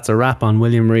Regal, that's a wrap on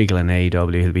William Regal in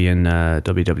AEW. He'll be in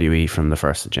WWE from the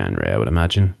 1st of January, I would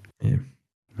imagine. Yeah.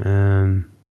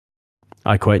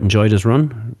 I quite enjoyed his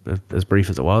run, as brief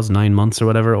as it was, 9 months or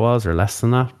whatever it was, or less than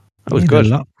that. It was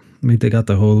good. I mean, they got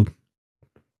the whole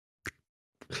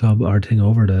club art thing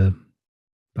over the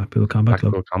Blackpool Combat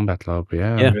Club. Blackpool Combat Club,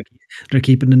 yeah. Yeah. They're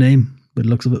keeping the name, by the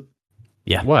looks of it.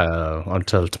 Yeah. Well,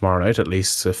 until tomorrow night at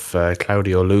least. If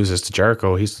Claudio loses to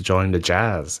Jericho, he's to join the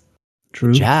Jazz.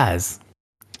 True. Jazz.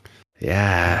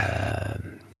 Yeah.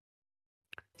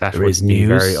 That there would is be news.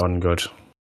 very ungood.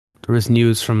 There is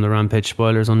news from the Rampage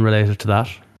spoilers unrelated to that.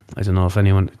 I don't know if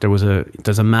anyone... There's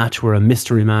a match where a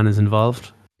mystery man is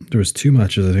involved. There was 2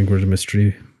 matches, I think, where the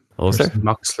mystery... Oh, was there?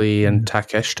 Moxley and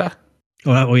Takeshita.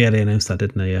 Oh, yeah, they announced that,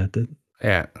 didn't they? Yeah.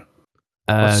 Yeah.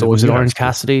 So was it Orange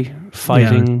Cassidy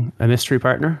fighting a mystery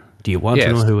partner? Do you want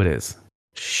to know who it is?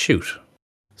 Shoot.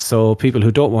 So people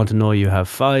who don't want to know, you have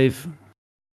 5,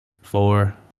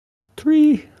 4,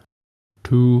 3,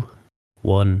 2,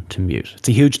 1 to mute. It's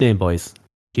a huge name, boys.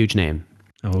 Huge name.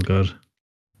 Oh, God.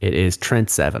 It is Trent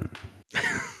Seven.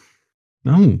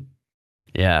 Oh.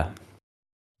 Yeah.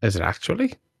 Is it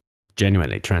actually?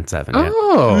 Genuinely, Trent Seven.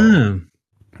 Oh.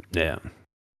 Yeah.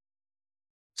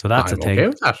 So that's I'm a thing. okay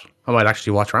with that. I might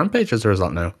actually watch Rampage as a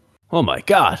result now. Oh my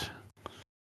God.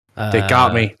 They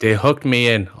got me. They hooked me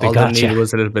in. All they needed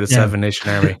was a little bit of Seven Nation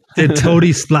Army. Did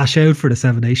Tony splash out for the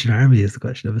Seven Nation Army is the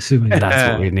question, I'm assuming. That's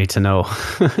what we need to know.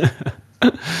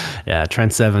 Yeah,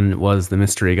 Trent Seven was the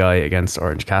mystery guy against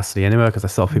Orange Cassidy anyway, because I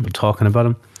saw people talking about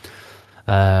him.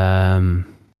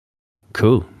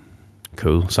 Cool.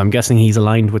 So I'm guessing he's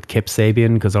aligned with Kip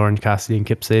Sabian because Orange Cassidy and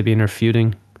Kip Sabian are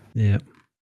feuding. Yeah.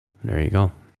 There you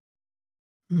go.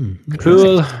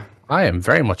 Cool. I am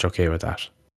very much okay with that.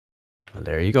 Well,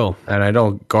 there you go. And I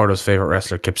know Gordo's favorite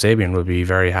wrestler, Kip Sabian, will be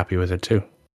very happy with it too.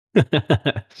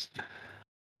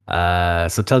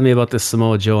 So tell me about this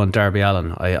Samoa Joe and Darby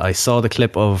Allin. I saw the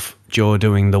clip of Joe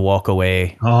doing the walk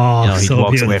away. Oh, he so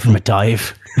walks beautiful. away from a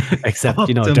dive. Except,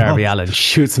 Darby up. Allin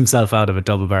shoots himself out of a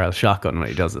double barrel shotgun when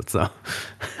he does it. So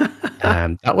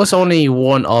that was only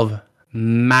one of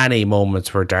many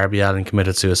moments where Darby Allin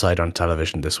committed suicide on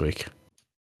television this week.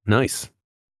 Nice.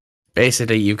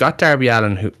 Basically, you've got Darby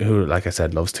Allin, who, like I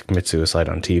said, loves to commit suicide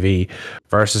on TV,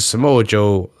 versus Samoa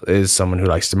Joe is someone who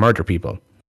likes to murder people.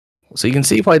 So you can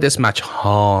see why this match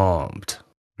humped.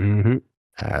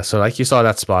 Mm-hmm. So like you saw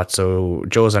that spot, so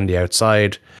Joe's on the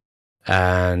outside,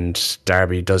 and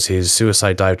Darby does his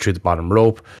suicide dive through the bottom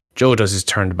rope, Joe does his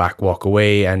turn back, walk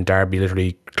away, and Darby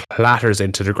literally clatters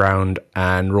into the ground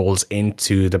and rolls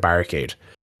into the barricade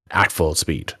at full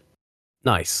speed.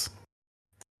 Nice.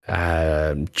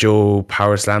 Joe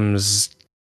power slams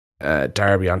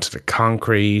Darby onto the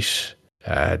concrete.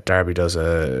 Darby does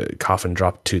a coffin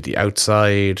drop to the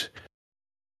outside.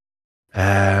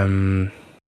 I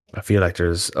feel like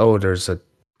he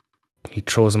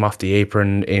throws him off the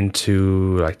apron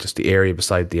into like just the area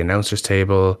beside the announcer's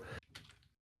table.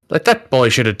 Like, that boy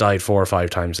should have died 4 or 5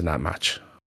 times in that match.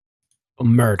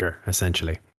 Murder,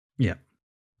 essentially. Yeah.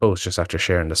 Both just after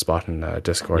sharing the spot in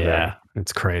Discord. Yeah,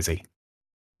 it's crazy.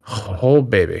 Oh,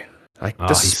 baby. Like, the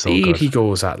he's so speed good. he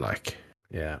goes at, like.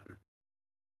 Yeah.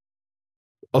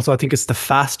 Also, I think it's the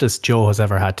fastest Joe has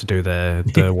ever had to do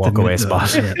the walk away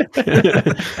spot. Yeah.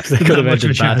 They could have Not much of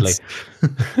ended a badly.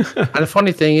 chance. And the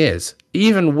funny thing is,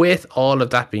 even with all of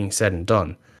that being said and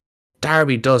done,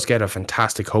 Darby does get a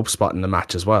fantastic hope spot in the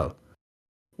match as well.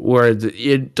 Where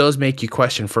it does make you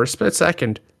question for a split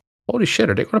second, holy shit,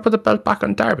 are they going to put the belt back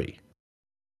on Darby?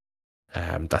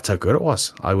 That's how good it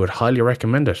was. I would highly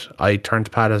recommend it. I turned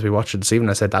to Pat as we watched it this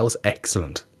evening. I said, that was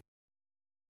excellent.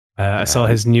 I saw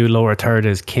his new lower third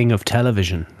is King of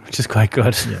Television, which is quite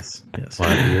good. Yes. Well,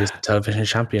 he is television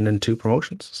champion in 2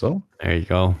 promotions. So There you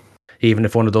go. even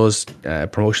if one of those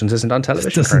promotions isn't on It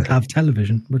television doesn't currently. have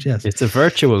television, but yes. It's a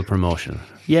virtual promotion.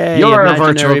 Yay, You're a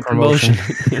imaginary virtual promotion.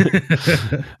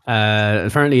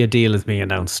 Apparently a deal is being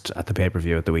announced at the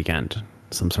pay-per-view at the weekend.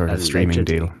 Some sort of streaming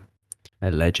Allegedly. deal.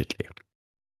 Allegedly.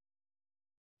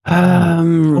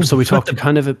 So we talked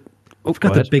kind of... I've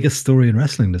got the biggest story in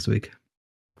wrestling this week.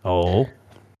 Oh.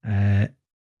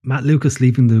 Matt Lucas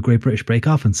leaving the Great British Break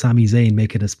Off and Sami Zayn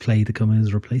making his play to come in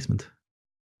his replacement.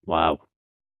 Wow.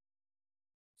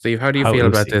 Steve, how do you How feel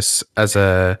about loosey. this as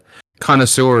a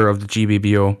connoisseur of the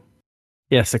GBBO?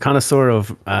 Yes, a connoisseur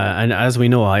of... and as we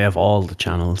know, I have all the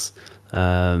channels.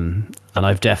 And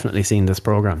I've definitely seen this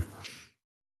program.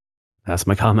 That's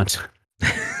my comment.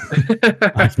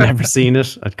 I've never seen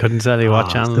it. I couldn't tell you what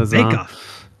channel it's it's the on. Bake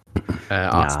Off.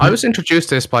 I was introduced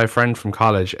to this by a friend from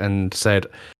college and said,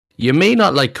 you may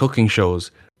not like cooking shows,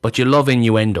 but you love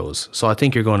innuendos, so I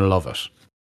think you're going to love it.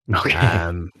 Okay.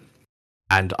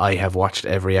 And I have watched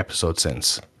every episode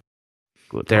since.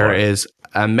 Good There lord. is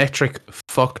a metric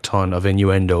fuck ton of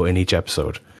innuendo in each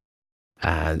episode.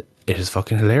 And it is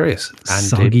fucking hilarious. And they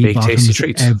Soggy bake tasty bottoms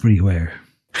treats. everywhere.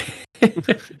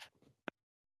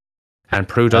 And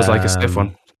Prue does like a stiff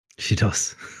one. She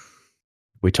does.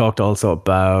 We talked also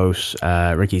about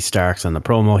Ricky Starks on the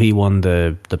promo. He won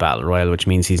the Battle Royal, which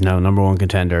means he's now number 1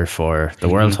 contender for the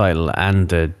world title and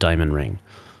the Diamond Ring.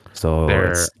 So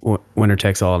it's winner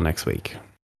takes all next week.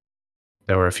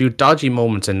 There were a few dodgy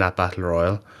moments in that Battle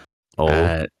Royal.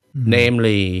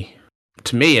 Namely,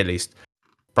 to me at least,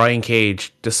 Brian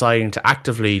Cage deciding to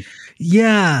actively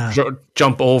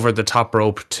jump over the top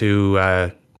rope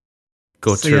to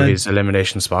go through his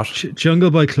elimination spot. Jungle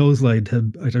Boy clotheslined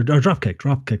him, or dropkicked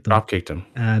him. Dropkicked him.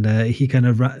 And he kind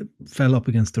of fell up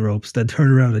against the ropes, then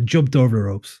turned around and jumped over the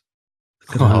ropes.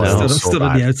 Stood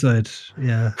on the outside.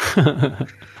 Yeah.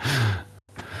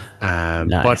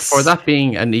 Nice. But for that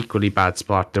being an equally bad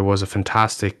spot, there was a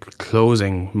fantastic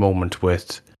closing moment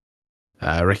with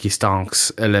Ricky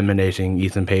Stonks eliminating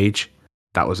Ethan Page.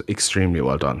 That was extremely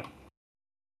well done.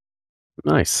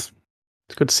 Nice.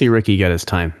 It's good to see Ricky get his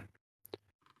time.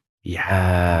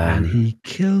 Yeah. And he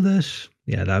killed it.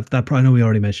 Yeah, that I know we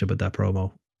already mentioned, but that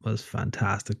promo was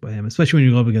fantastic by him, especially when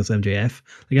you go up against MJF.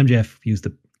 Like MJF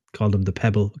called him the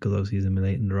Pebble because obviously he's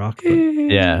emulating the Rock. But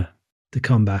Yeah. the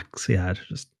comebacks he had,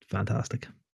 just fantastic.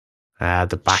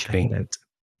 The back Check knee. it out.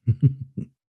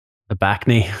 The back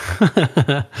knee.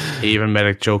 He even made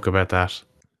a joke about that.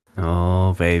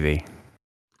 Oh, baby.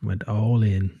 Went all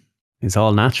in. It's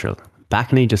all natural.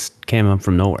 Back knee just came up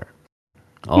from nowhere.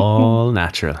 All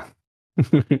natural.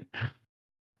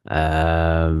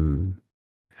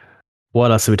 What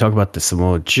else did we talk about? The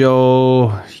Samoa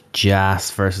Joe,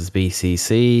 Jazz versus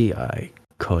BCC. I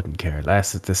couldn't care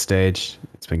less at this stage.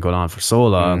 It's been going on for so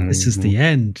long. This is the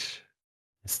end.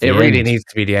 It's the It really end. needs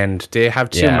to be the end. They have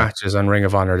 2 matches on Ring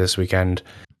of Honor this weekend.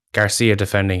 Garcia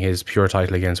defending his pure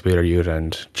title against Wheeler Yuta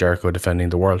and Jericho defending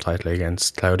the world title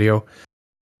against Claudio.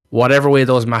 Whatever way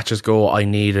those matches go, I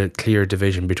need a clear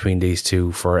division between these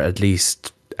two for at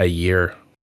least a year.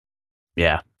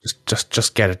 Yeah.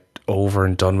 Just get it over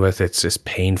and done with. It's just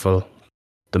painful.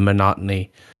 The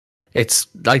monotony. It's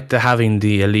like having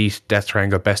the Elite Death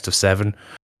Triangle best of 7,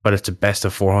 but it's a best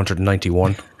of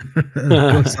 491. It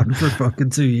goes on for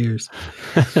fucking 2 years.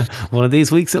 One of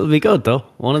these weeks it'll be good though.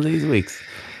 One of these weeks.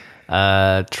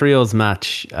 Trios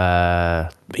match.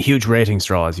 Huge ratings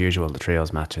draw as usual. The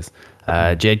trios matches.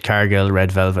 Jade Cargill,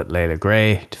 Red Velvet, Layla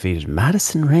Gray defeated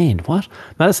Madison Rain. What?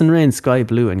 Madison Rain, Sky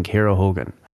Blue, and Kiera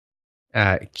Hogan.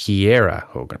 Kiera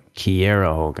Hogan.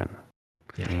 Kiera Hogan.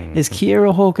 Is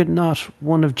Kiera Hogan not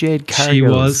one of Jade Cargill's She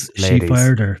was. ladies? She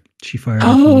fired her. She fired her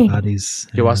from baddies.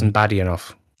 She wasn't baddie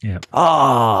enough. Yeah.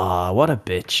 Oh, what a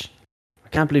bitch. I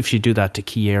can't believe she'd do that to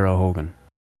Kiera Hogan.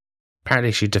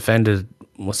 Apparently she defended,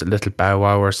 was it Little Bow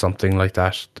Wow or something like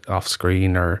that off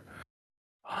screen or...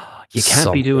 You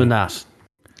can't be doing that.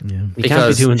 Yeah. You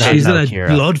can't be doing that She's now, in a Kiera.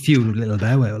 blood feud with Little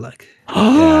Bow Wow, like.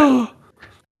 Yeah.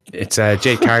 It's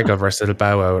Jade Cargill versus Little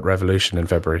Bow Wow at Revolution in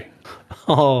February.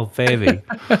 Oh, baby.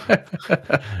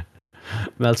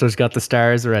 Meltzer's got the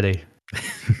stars ready.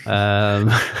 This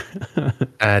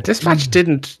match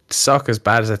didn't suck as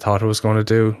bad as I thought it was going to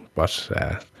do, but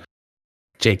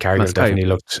Jade Cargill definitely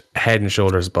looked head and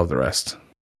shoulders above the rest.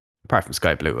 Apart from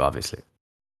Sky Blue, obviously.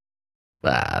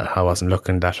 Well, I wasn't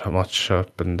looking that much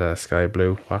up in the sky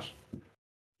blue. What?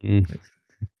 You're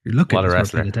looking What a at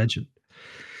wrestler. paying attention.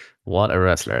 What a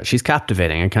wrestler. She's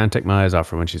captivating. I can't take my eyes off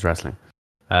her when she's wrestling.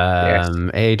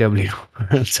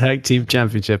 AEW World Tag Team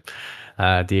Championship.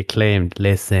 The Acclaimed,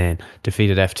 listen,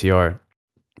 defeated FTR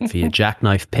via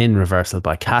jackknife pin reversal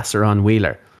by Casseron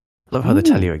Wheeler. Love how they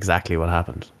tell you exactly what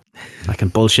happened. I can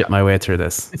bullshit my way through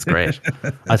this. It's great.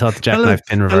 I thought the jackknife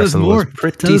pin reversal was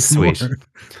pretty sweet.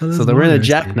 So they were in a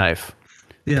jackknife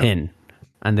pin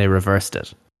and they reversed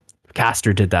it.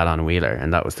 Caster did that on Wheeler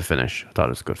and that was the finish. I thought it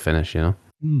was a good finish, you know?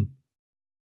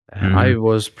 I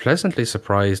was pleasantly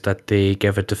surprised that they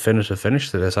gave a definitive finish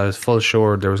to this. I was full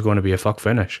sure there was going to be a fuck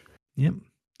finish. Yep.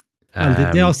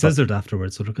 Well, they all scissored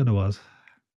afterwards, so there kind of was.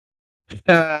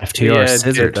 FTR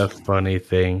scissored. The funny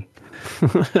thing.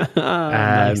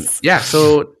 Nice. Yeah,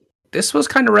 so this was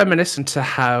kind of reminiscent to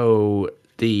how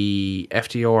the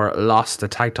FTR lost the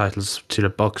tag titles to the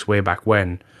Bucks way back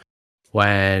when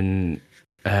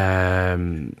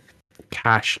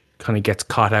Cash kind of gets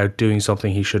caught out doing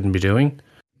something he shouldn't be doing.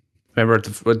 Remember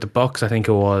with the Bucks, I think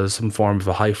it was some form of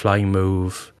a high flying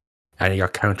move and he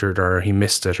got countered or he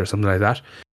missed it or something like that.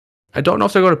 I don't know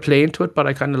if they're going to play into it, but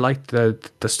I kind of liked the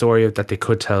story that they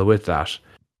could tell with that.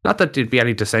 Not that there'd be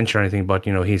any dissension or anything, but,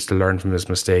 you know, he's to learn from his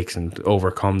mistakes and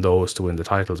overcome those to win the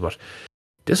titles. But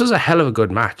this was a hell of a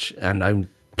good match, and I'm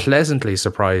pleasantly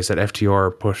surprised that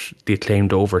FTR put the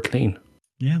Acclaimed over clean.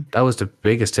 Yeah. That was the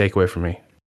biggest takeaway for me.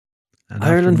 And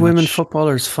Ireland after women match-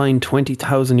 footballers fined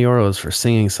 €20,000 for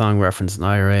singing song reference in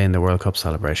IRA in the World Cup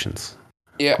celebrations.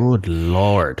 Yeah. Good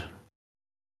Lord.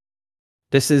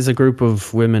 This is a group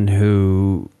of women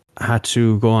who had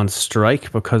to go on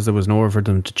strike because there was nowhere for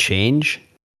them to change.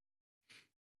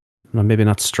 Well, maybe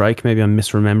not strike, maybe I'm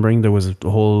misremembering. There was a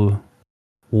whole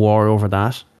war over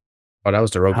that. Oh, that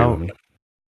was the rugby woman.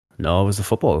 No, it was the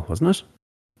football, wasn't it?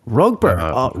 Rugber.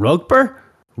 Rugber?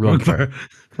 Rugber.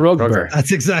 Rugber.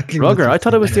 That's exactly Rugger. what I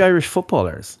thought it was the Irish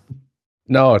footballers.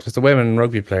 No, it was the women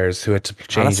rugby players who had to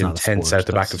change in not a tents sport. out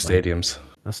the back of That's fine. stadiums.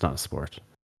 That's not a sport.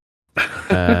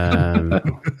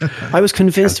 I was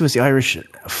convinced it was the Irish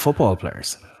football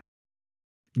players.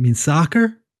 You mean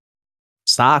soccer?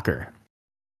 Soccer.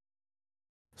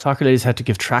 Soccer ladies had to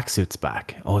give tracksuits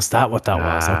back. Oh, is that what that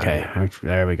was? Okay,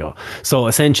 there we go. So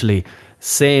essentially,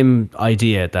 same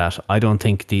idea that I don't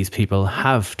think these people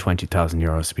have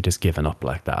 €20,000 to be just given up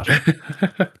like that.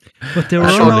 But they were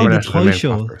That's all all on they the were toy meant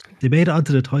show. for. They made it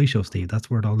onto the toy show, Steve. That's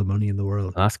worth all the money in the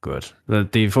world. That's good.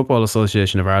 The Football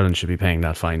Association of Ireland should be paying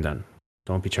that fine then.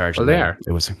 Don't be charging Well, they them.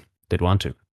 are. They'd want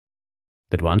to.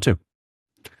 They'd want to.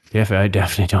 The FAI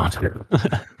definitely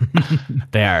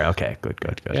don't. They are. Okay, good.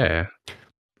 Yeah.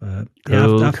 But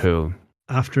Cool.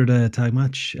 after the tag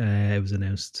match, it was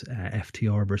announced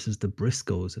FTR versus the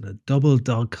Briscoes in a double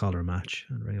dog collar match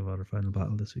on Ring of Honor Final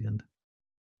Battle this weekend.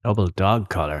 Double dog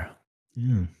collar.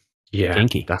 Yeah. Yeah.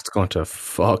 Kinky. That's going to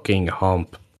fucking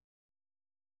hump.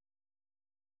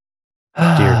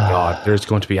 Dear God, there's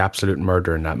going to be absolute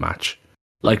murder in that match.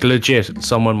 Like, legit,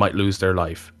 someone might lose their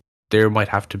life. There might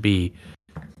have to be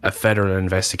a federal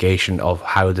investigation of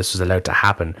how this was allowed to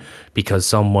happen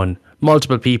because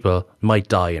multiple people might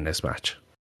die in this match.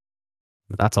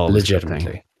 That's all.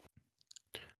 Legitimately.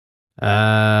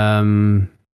 The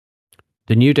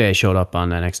New Day showed up on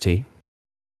NXT.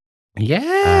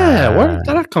 Yeah. Where did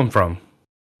that come from?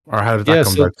 Or how did that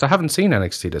come so- about? 'Cause I haven't seen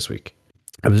NXT this week.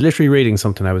 I was literally reading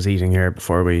something I was eating here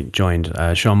before we joined.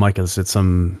 Shawn Michaels did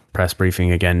some press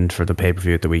briefing again for the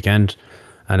pay-per-view at the weekend.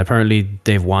 And apparently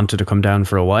they've wanted to come down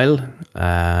for a while.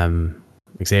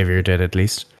 Xavier did at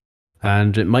least.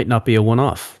 And it might not be a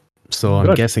one-off. So I'm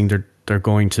Good. guessing they're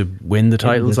going to win the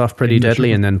titles the- off Pretty in the Deadly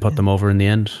triple- and then put them over in the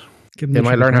end. Give them They the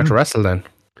might Triple learn how to Crown. wrestle then.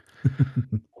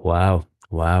 Wow.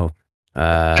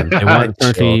 They want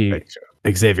apparently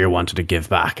Joke. Xavier wanted to give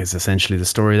back is essentially the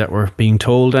story that we're being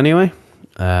told anyway.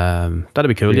 That'd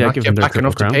be cool. You're Yeah, not give give them their back Triple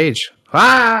enough to Crown. Paige.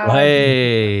 Ah!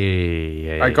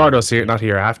 Hey, I got us here, not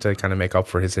here. I have to kind of make up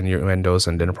for his innuendos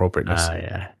and inappropriateness.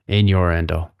 Yeah, in your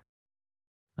endo.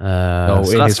 No,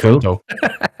 so in that's his cool. photo.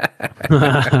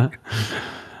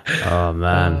 Oh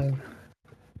man.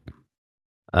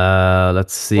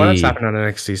 Let's see. What else happened on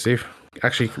NXT, Steve?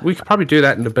 Actually, we could probably do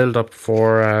that in the build-up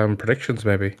for predictions,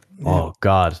 maybe. Oh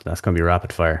God, that's gonna be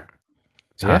rapid fire.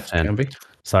 It's Yeah, 10:30. can be.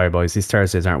 Sorry, boys. These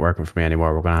Thursdays aren't working for me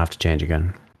anymore. We're gonna have to change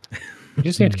again. You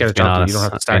just need to get a Being job that honest, you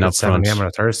don't have to being start at 7 upfront. a.m. on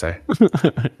a Thursday.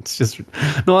 It's just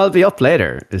no. I'll be up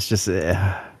later. It's just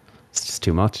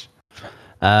too much.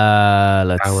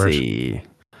 Let's Howard. see.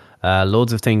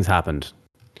 Loads of things happened.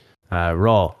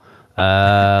 Raw.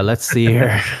 Let's see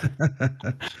here.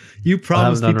 You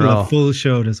promised done people Raw. a full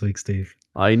show this week, Steve.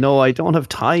 I know. I don't have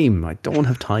time. I'm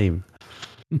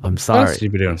What sorry. else did you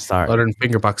be doing? I'm sorry. Other than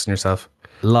finger boxing yourself.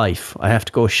 Life. I have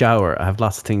to go shower. I have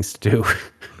lots of things to do.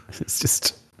 It's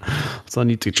just. So I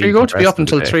need to. Sure, you're going to be up decompress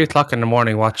until today. 3 o'clock in the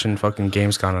morning watching fucking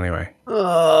Games Gone anyway.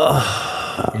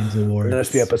 Games Awards.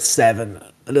 Let's be up at 7.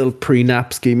 A little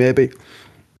pre-napski maybe.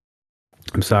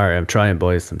 I'm sorry. I'm trying,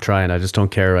 boys. I'm trying. I just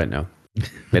don't care right now.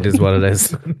 It is what it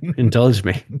is. Indulge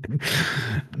me.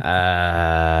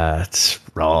 It's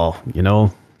Raw, you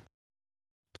know.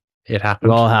 It happened.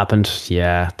 Raw happened.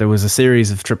 Yeah, there was a series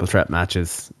of triple threat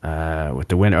matches with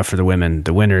the winner for the women.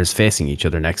 The winners facing each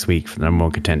other next week for the number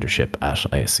 1 contendership at,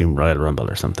 I assume, Royal Rumble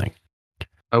or something.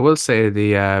 I will say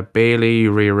the Bailey,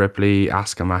 Rhea Ripley,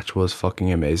 Asuka match was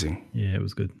fucking amazing. Yeah, it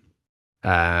was good.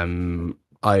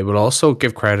 I will also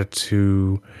give credit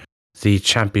to the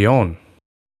champion.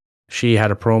 She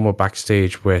had a promo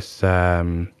backstage with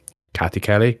Kathy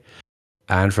Kelly,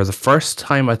 and for the first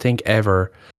time I think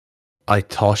ever, I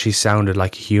thought she sounded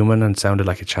like a human and sounded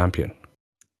like a champion.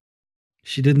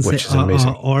 She didn't Which say is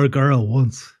amazing. or girl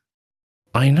once.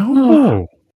 I know.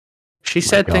 She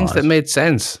said things God. that made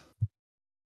sense,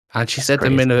 and she said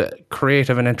them in a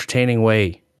creative and entertaining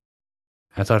way.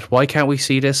 I thought, why can't we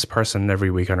see this person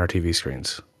every week on our TV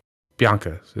screens?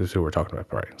 Bianca is who we're talking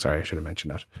about. Right. Sorry, I should have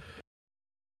mentioned that.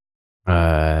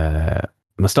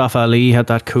 Mustafa Ali had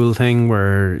that cool thing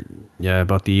where,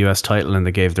 about the US title, and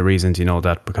they gave the reasons,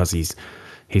 that because he's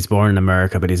born in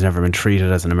America, but he's never been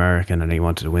treated as an American, and he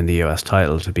wanted to win the US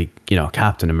title to be,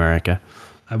 Captain America.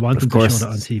 I wanted to show that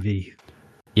on TV.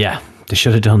 Yeah, they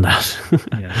should have done that.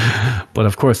 Yeah. But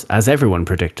of course, as everyone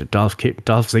predicted, Dolph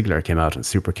Ziggler came out and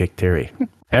super kicked Theory.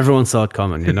 Everyone saw it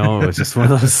coming, It was just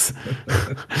one of those.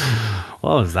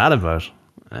 What was that about?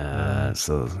 And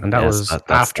that was that's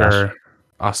after that.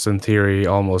 Austin Theory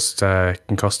almost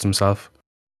concussed himself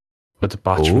with the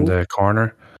botch from the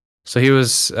corner. So he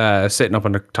was sitting up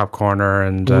in the top corner,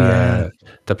 and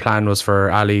the plan was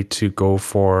for Ali to go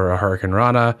for a Hurricane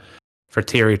Rana, for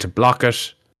Theory to block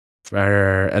it,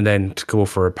 and then to go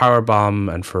for a power bomb,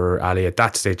 and for Ali at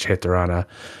that stage hit the Rana.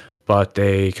 But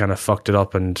they kind of fucked it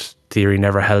up, and Theory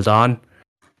never held on,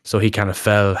 so he kind of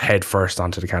fell head first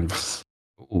onto the canvas.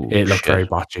 Ooh, it looked very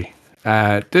botchy.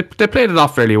 They played it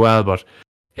off fairly well, but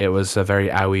it was a very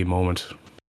owie moment.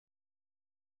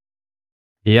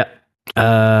 Yeah.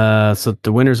 So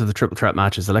the winners of the triple threat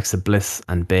matches, Alexa Bliss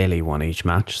and Bailey, won each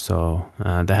match. So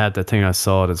they had the thing, I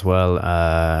saw it as well,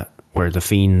 where the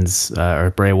Fiend's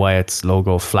or Bray Wyatt's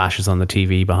logo flashes on the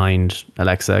TV behind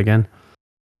Alexa again.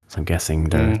 So I'm guessing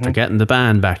they're getting the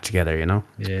band back together,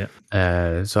 Yeah.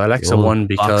 So Alexa won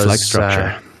because box-like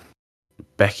structure.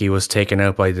 Becky was taken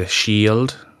out by the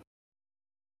Shield.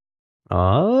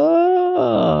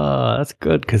 Oh, that's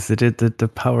good because they did the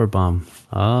power bomb.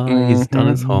 Oh, he's done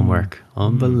his homework.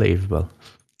 Unbelievable.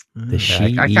 The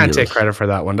Shield. I can't take credit for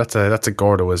that one. That's a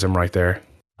Gordoism right there.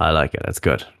 I like it. That's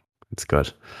good. It's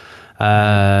good.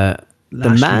 The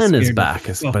man is back,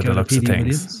 by the looks of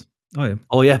things. Williams.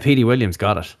 Oh yeah, Petey Williams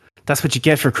got it. That's what you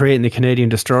get for creating the Canadian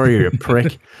Destroyer, you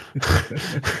prick.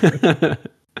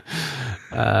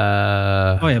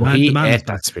 He ate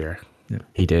that spear. Yeah.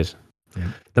 He did.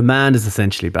 Yeah. The man is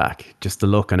essentially back. Just the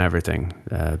look and everything.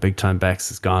 Big Time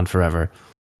Bex is gone forever.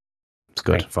 It's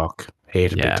good. Thank fuck.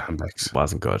 Hated Big Time Bex.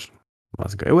 Wasn't good.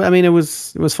 I mean, it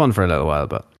was fun for a little while,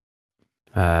 but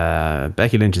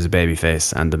Becky Lynch is a baby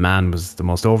face, and the man was the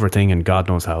most over thing in God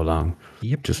knows how long.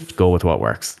 Yep. Just go with what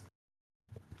works.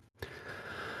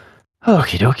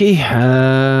 Okie dokie.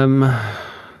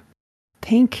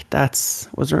 Think there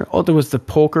was the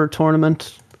poker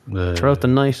tournament throughout the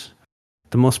night.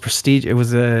 The most prestigious. It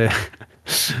was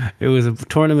It was a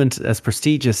tournament as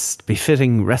prestigious,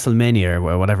 befitting WrestleMania,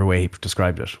 or whatever way he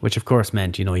described it. Which, of course,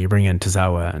 meant you bring in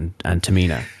Tozawa and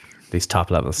Tamina, these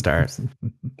top level stars.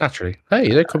 Naturally.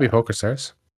 Hey, they could be poker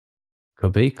stars.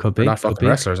 Could be. They're not fucking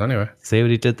wrestlers anyway. See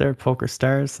what he did there, poker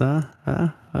stars? Never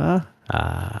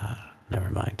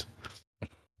mind.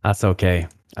 That's okay.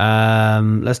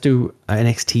 Let's do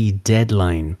NXT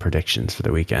deadline predictions for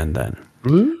the weekend then.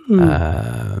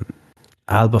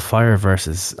 Alba Fire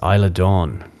versus Isla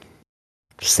Dawn.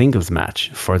 Singles match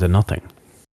for the nothing.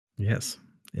 Yes,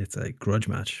 it's a grudge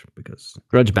match because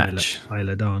Grudge match.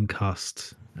 Isla Dawn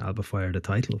cost Alba Fire the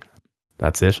title.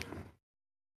 That's it.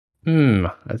 I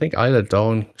think Isla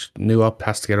Dawn new up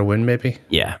has to get a win, maybe.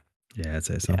 Yeah. Yeah, I'd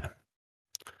say so.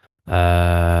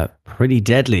 Yeah. Pretty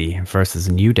Deadly versus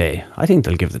New Day. I think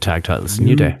they'll give the tag titles to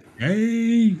New Day.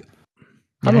 Hey,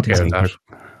 I'm okay with that.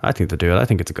 I think they'll do it. I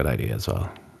think it's a good idea as well.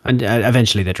 And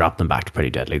eventually they drop them back to Pretty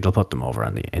Deadly. They'll put them over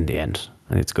in the end. I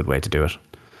think it's a good way to do it.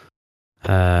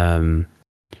 Well,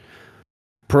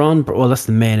 that's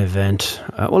the main event.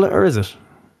 Or is it?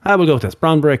 I will go with this.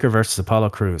 Braun Breaker versus Apollo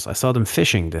Crews. I saw them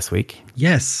fishing this week.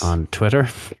 Yes, On Twitter.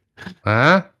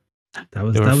 Huh? that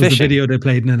was the video they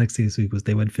played in NXT this week. Was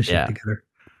they went fishing together?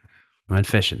 Went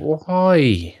fishing.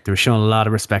 Why? They were showing a lot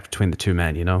of respect between the two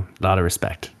men. A lot of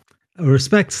respect.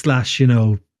 Respect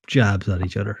 / jabs at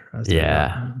each other.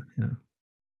 Yeah.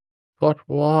 But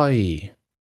why?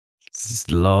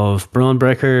 Just love. Braun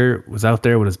Breaker was out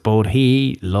there with his boat.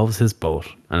 He loves his boat.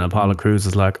 And Apollo Crews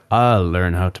is like, I'll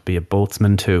learn how to be a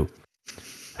boatsman too.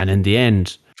 And in the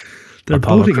end, They're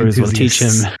Apollo boating Crews will teach him.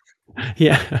 enthusiasts.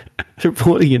 Yeah, they're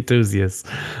boating enthusiasts.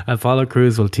 Apollo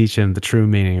Crews will teach him the true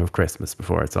meaning of Christmas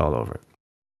before it's all over.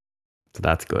 So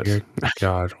that's good. Dear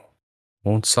God.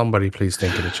 Won't somebody please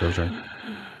think of the children?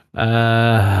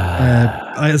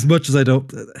 As much as I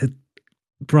don't,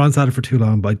 Braun's had it for too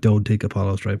long, but I don't think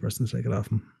Apollo's the right person to take it off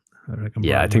him.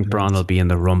 I think Braun will be in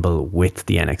the Rumble with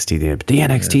the NXT. The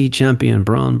NXT champion,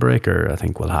 Braun Breaker, I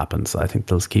think will happen. So I think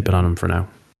they'll keep it on him for now.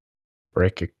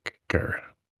 Breaker.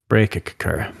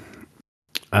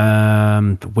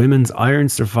 The Women's Iron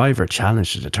Survivor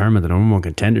Challenge to determine the number one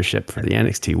contendership for the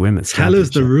NXT Women's Tell us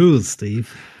the Championship. rules,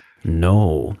 Steve.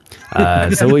 No.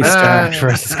 Zoe Stark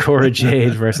versus Cora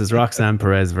Jade versus Roxanne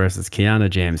Perez versus Kiana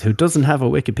James, who doesn't have a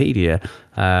Wikipedia,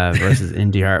 versus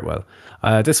Indy Hartwell.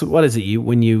 What is it?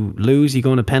 When you lose, you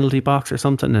go in a penalty box or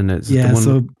something? And it's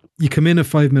so you come in at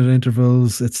 5-minute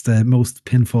intervals. It's the most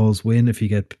pinfalls win. If you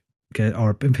get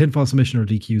or pinfall, submission, or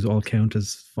DQs all count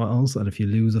as falls. And if you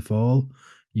lose a fall,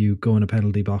 you go in a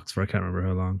penalty box for I can't remember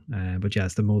how long. But yeah,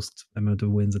 it's the most amount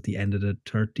of wins at the end of the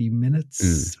 30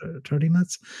 minutes. 30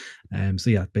 minutes. So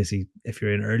yeah, basically, if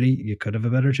you're in early, you could have a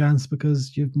better chance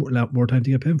because you've more time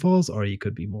to get pinfalls, or you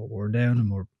could be more worn down and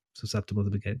more susceptible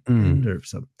to get injured.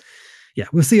 So yeah,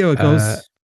 we'll see how it goes.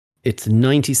 It's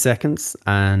 90 seconds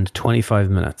and 25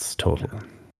 minutes total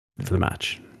for the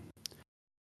match.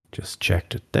 Just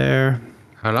checked it there.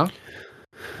 How long?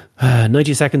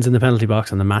 90 seconds in the penalty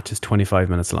box, and the match is 25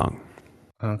 minutes long.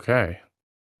 Okay.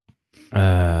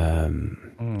 So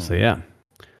yeah.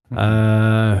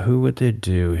 Who would they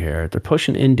do here? They're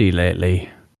pushing Indy lately.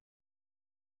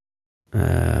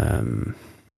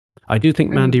 I do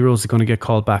think Mandy Rose is going to get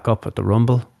called back up at the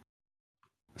Rumble.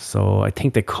 So I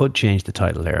think they could change the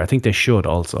title there. I think they should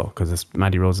also, because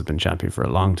Mandy Rose has been champion for a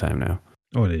long time now.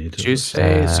 Oh, they did. Did you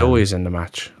say Zoe's in the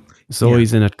match?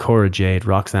 Zoe's in it, Cora Jade,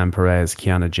 Roxanne Perez,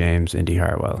 Kiana James, Indy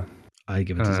Hartwell. I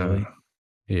give it to Zoe.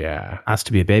 Yeah. Has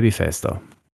to be a babyface though.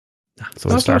 So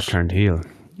Does Stark it? turned heel.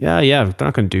 Yeah. They're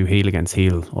not going to do heel against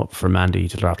heel up for Mandy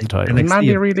to drop the title. NXT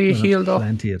Mandy really healed up?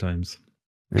 Plenty of times.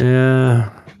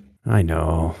 Yeah, I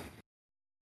know.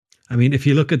 I mean, if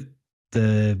you look at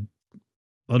the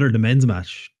men's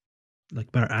match, like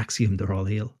bar Axiom, they're all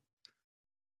heel.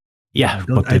 Yeah, I but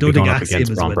don't think going up Axiom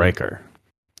against is Braun winning. Breaker.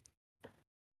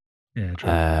 Yeah,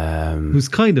 true. Who's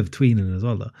kind of tweening as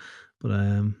well, though.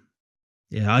 But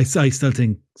yeah, I still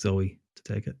think Zoe to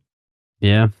take it.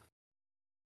 Yeah.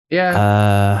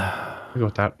 Yeah. I'll go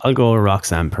with that. I'll go with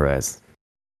Roxanne Perez.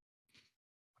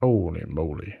 Holy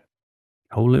moly.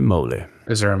 Holy moly.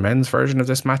 Is there a men's version of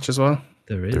this match as well?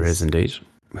 There is. There is indeed.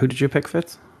 Who did you pick,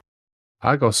 Fitz?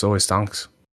 I'll go Zoe Stonks.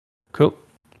 Cool.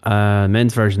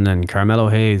 Men's version then: Carmelo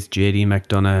Hayes, JD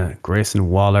McDonough, Grayson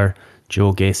Waller,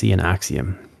 Joe Gacy, and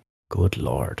Axiom. Good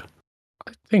lord.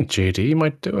 I think JD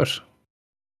might do it.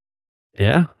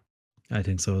 Yeah? I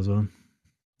think so as well.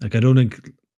 Like, I don't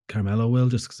think Carmelo will,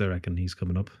 just because I reckon he's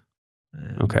coming up.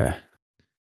 Okay.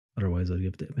 Otherwise, I'd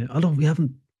give it. Although he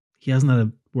hasn't had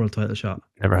a world title shot.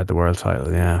 Never had the world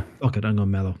title, yeah. Fuck it, I'm going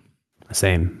Mello.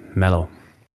 Same. Mello.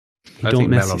 I think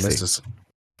Mello misses.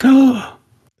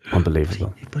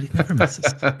 Unbelievable. But he never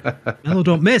misses. Mello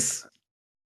don't miss.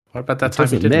 What about that He time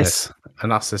he doesn't did miss. miss and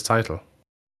lost his title?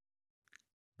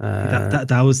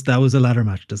 That was a ladder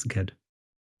match, doesn't kid.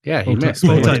 Yeah, he Both missed.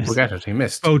 both People times. get it. He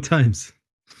missed. Both times.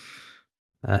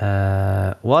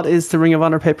 What is the Ring of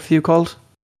Honor pay-per-view called?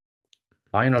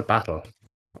 Final battle.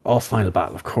 Oh, Final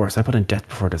Battle, of course. I put in Death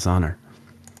Before Dishonor.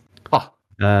 Oh,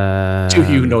 do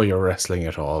you know you're wrestling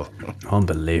at all?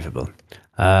 Unbelievable.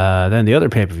 Then the other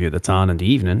pay-per-view that's on in the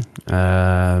evening.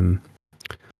 I'll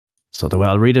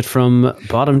read it from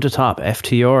bottom to top.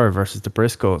 FTR versus the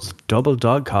Briscoes. Double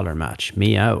dog collar match.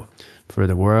 Meow. For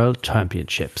the World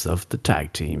Championships of the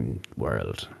Tag Team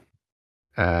World.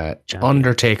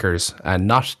 Undertakers, and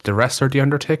not the wrestler, The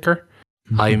Undertaker.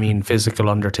 I mean physical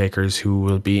Undertakers who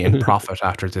will be in profit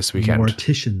after this weekend.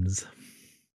 Morticians.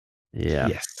 Yeah.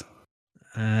 Yes.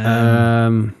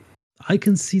 I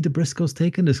can see the Briscoes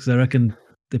taking this because I reckon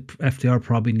the FTR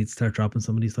probably needs to start dropping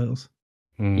some of these titles.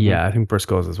 Mm-hmm. Yeah, I think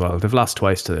Briscoes as well. They've lost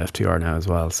twice to the FTR now as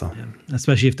well. So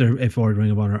especially if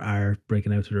Ring of Honor are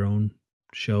breaking out to their own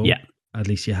show. Yeah. At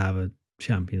least you have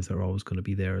champions that are always going to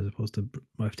be there as opposed to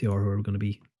FTR who are going to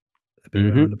be a bit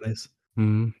around the place.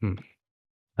 Mm-hmm.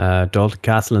 Dalton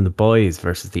Castle and the Boys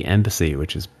versus the Embassy,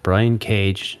 which is Brian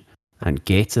Cage and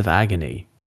Gates of Agony.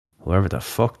 Whoever the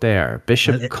fuck they are.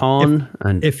 Bishop Khan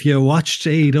and... If you watched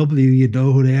AEW, you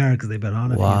know who they are because they've been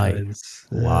on a few times.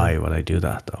 Why would I do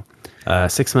that, though?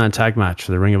 6-man tag match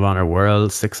for the Ring of Honor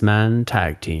World 6-man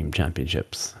Tag Team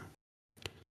Championships.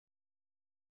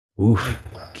 Oof.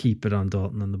 Keep it on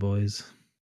Dalton and the Boys.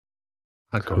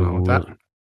 I'd go along with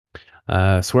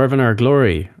that. Swerve in Our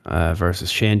Glory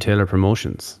versus Shane Taylor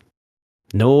Promotions.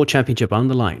 No championship on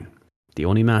the line. The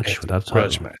only match without a title.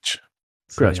 Grudge match.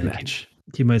 Grudge match.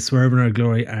 Keep my Swerve and Our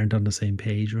Glory aren't on the same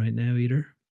page right now either.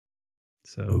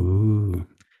 So, Ooh.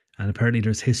 And apparently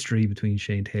there's history between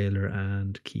Shane Taylor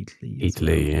and Keith Lee. Keith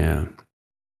Lee, yeah.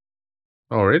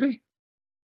 Oh, really?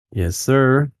 Yes,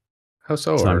 sir. How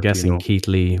so? So I'm guessing Keith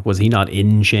Lee, was he not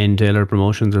in Shane Taylor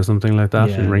Promotions or something like that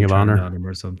in Ring of Honor? On him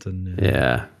or something.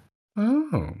 Yeah.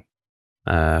 Oh.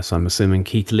 So I'm assuming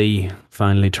Keith Lee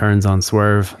finally turns on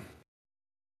Swerve.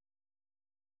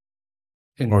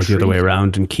 Or the other way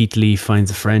around, and Keith Lee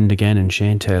finds a friend again in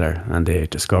Shane Taylor, and they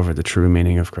discover the true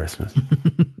meaning of Christmas.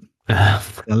 A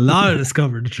lot of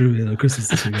discovered the true meaning of Christmas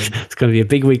this weekend. It's going to be a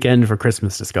big weekend for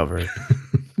Christmas discovery.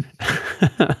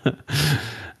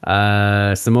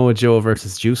 Samoa Joe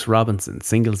versus Juice Robinson,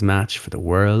 singles match for the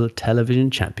World Television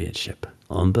Championship.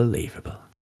 Unbelievable.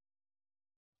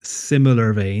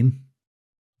 Similar vein.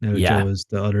 Now Yeah. Joe is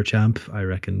the other champ. I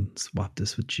reckon swap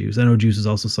this with Juice. I know Juice is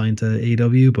also signed to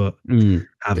AEW, but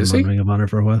haven't been Ring of Honor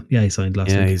for a while. Yeah, he signed last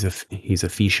week. Yeah, he's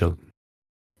official.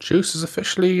 Juice is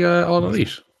officially All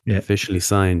Elite. Yeah, officially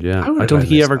signed. Yeah, How I did don't I think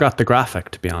he miss ever that? got the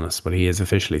graphic, to be honest, but he is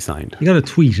officially signed. you got a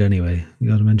tweet anyway. You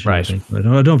got to mention Right. it. I think. I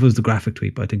don't know if it was the graphic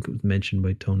tweet, but I think it was mentioned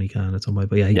by Tony Khan at some point.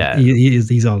 But Yeah.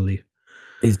 he's All Elite.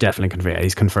 He's definitely confirmed.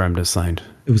 He's confirmed as signed.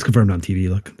 It was confirmed on TV.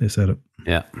 Look, they said it.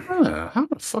 Yeah, How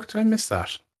the fuck did I miss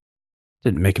that?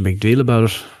 didn't make a big deal about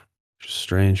it. Just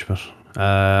strange, but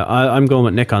I'm going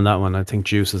with Nick on that one. I think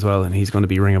Juice as well, and he's going to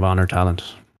be Ring of Honor talent.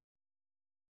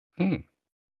 I'm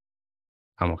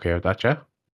okay with that, yeah.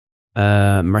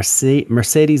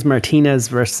 Mercedes Martinez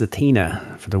versus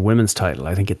Athena for the women's title.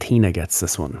 I think Athena gets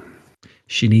this one.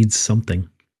 She needs something.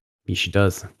 Yeah, she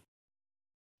does.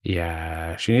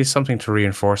 Yeah, she needs something to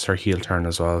reinforce her heel turn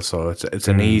as well. So it's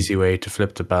an easy way to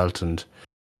flip the belt, and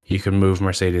you can move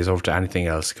Mercedes over to anything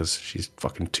else because she's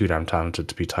fucking too damn talented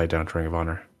to be tied down to Ring of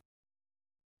Honor.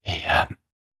 Yeah.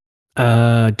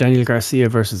 Daniel Garcia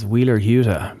versus Wheeler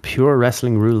Yuta. Pure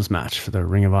wrestling rules match for the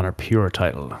Ring of Honor Pure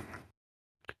title. I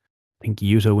think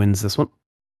Yuta wins this one.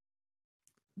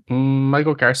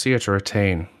 Michael Garcia to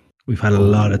retain. We've had a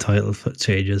lot of title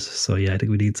changes, so yeah, I think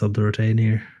we need something to retain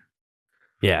here.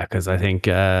 Yeah, because I think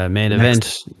main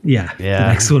event. Yeah, Yeah. the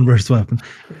next one we're swapping.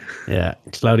 Yeah,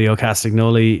 Claudio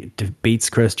Castagnoli beats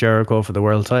Chris Jericho for the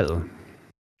world title.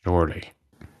 Surely.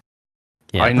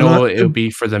 Yeah, I know it'll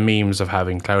be for the memes of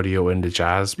having Claudio in the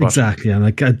Jazz, but Exactly, and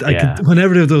like I could,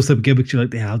 whenever they have those type of gimmicks, you're like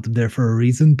they have them there for a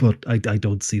reason, but I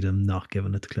don't see them not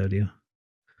giving it to Claudio.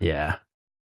 Yeah.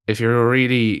 if you're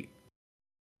really,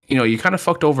 you kind of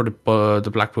fucked over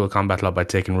the Blackpool Combat Club by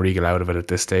taking Regal out of it at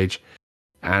this stage.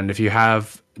 And if you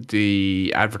have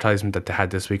the advertisement that they had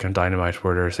this week on Dynamite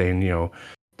where they're saying,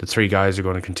 the three guys are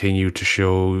going to continue to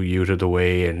show you to the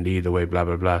way and lead the way, blah,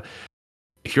 blah, blah.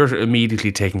 If you're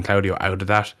immediately taking Claudio out of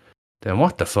that, then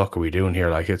what the fuck are we doing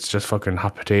here? Like, it's just fucking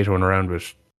hot potatoing around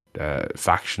with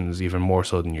factions even more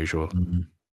so than usual. Mm-hmm.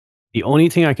 The only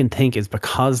thing I can think is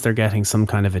because they're getting some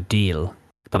kind of a deal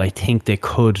that I think they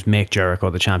could make Jericho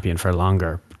the champion for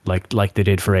longer, like they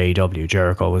did for AEW.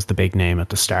 Jericho was the big name at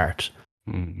the start.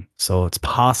 So it's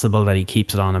possible that he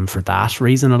keeps it on him for that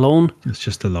reason alone. It's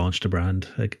just to launch the brand.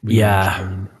 Like,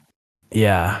 yeah.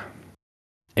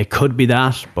 It could be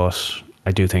that, but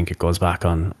I do think it goes back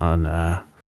on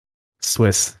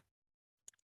Swiss.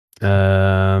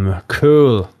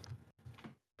 Cool.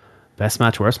 Best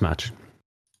match, worst match.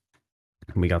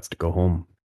 We got to go home.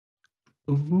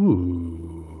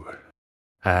 Ooh.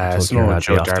 Snow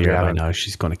Joe Darby by Allin. now.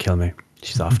 She's going to kill me.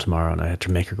 She's off tomorrow, and I had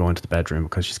to make her go into the bedroom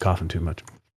because she's coughing too much.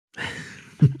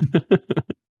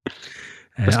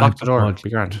 Just lock the door.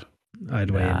 Be grand. I'd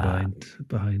weigh in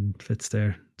behind Fitz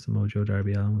there. Samoa Joe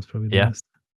Darby Allin was probably the best.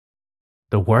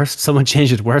 The worst. Someone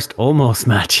changed it. Worst almost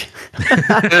match.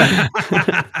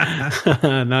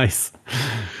 Nice.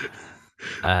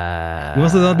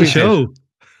 Wasn't on the show.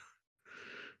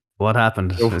 What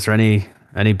happened? Is there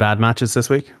any bad matches this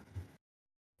week?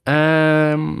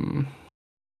 I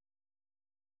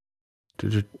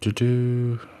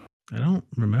don't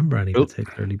remember any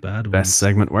particularly bad ones. Best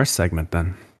segment, worst segment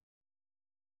then.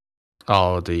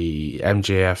 Oh, the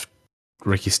MJF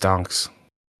Ricky Stonks.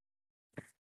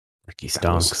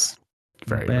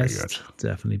 Very, very good.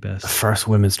 Definitely best. The first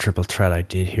women's triple threat, I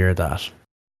did hear that.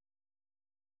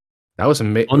 That was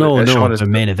amazing. The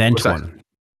main event one.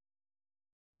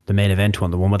 The main event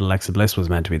one, the one with Alexa Bliss, was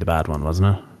meant to be the bad one,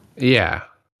 wasn't it? Yeah.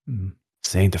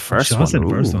 Saying the first one. Said the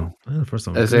first one. The first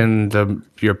one. As in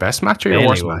your best match or your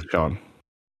worst match, Sean?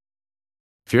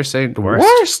 If you're saying the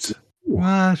worst?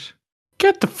 What?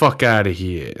 Get the fuck out of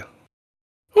here.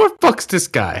 Who the fuck's this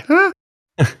guy? Huh?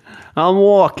 I'm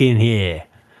walking here.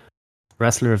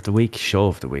 Wrestler of the week, show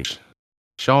of the week.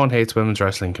 Sean hates women's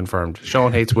wrestling, confirmed.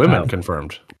 Sean hates women,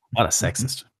 confirmed. What a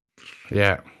sexist.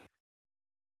 Yeah.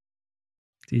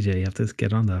 DJ, you have to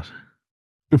get on that.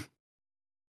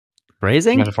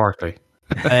 Phrasing? Metaphorically.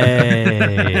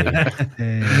 Hey.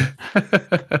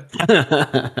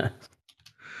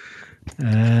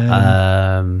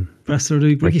 Wrestler of the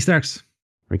week, Ricky Starks.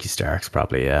 Ricky Starks,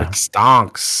 probably, yeah. Rick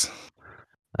Stonks.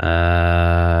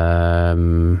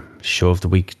 Show of the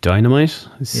week, Dynamite.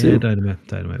 Yeah, Dynamite.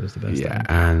 Dynamite was the best. Yeah.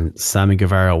 And Sammy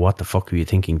Guevara, what the fuck were you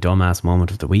thinking? Dumbass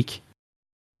moment of the week.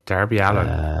 Darby Allin.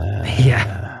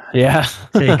 Yeah.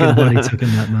 Taking what he took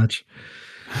in that match.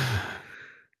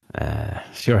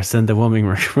 Sure, send the woman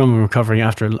recovering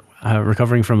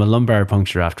from a lumbar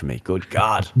puncture after me. Good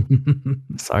God.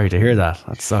 Sorry to hear that.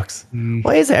 That sucks.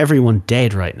 Why is everyone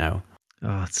dead right now?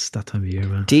 Oh, it's that time of year,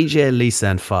 man. DJ, Lisa,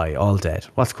 and Fi all dead.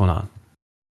 What's going on?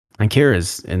 And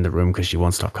Kira's in the room because she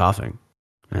won't stop coughing,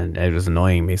 and it was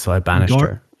annoying me, so I banished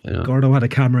her. You know? Gordo had a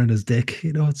camera in his dick.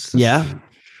 You know, it's just...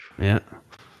 yeah.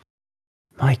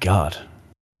 My God,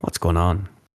 what's going on?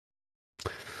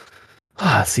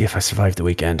 Let's see if I survive the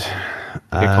weekend.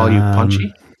 They call you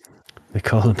Punchy? They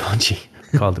call him Punchy.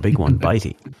 Call the big one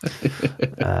Bitey.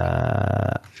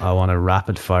 I want a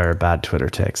rapid fire bad Twitter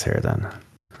takes here then.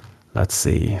 Let's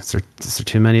see. Is there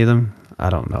too many of them? I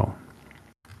don't know.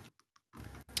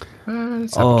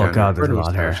 Oh God, there's a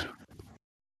lot here.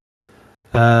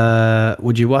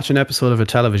 Would you watch an episode of a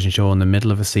television show in the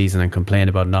middle of a season and complain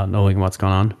about not knowing what's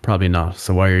going on? Probably not.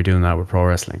 So why are you doing that with pro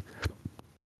wrestling?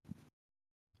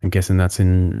 I'm guessing that's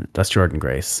Jordan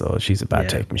Grace, so she's a bad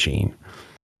take machine.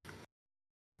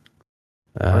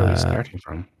 Where are we starting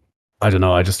from? I don't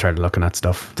know. I just started looking at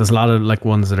stuff. There's a lot of like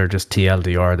ones that are just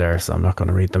TLDR there, so I'm not going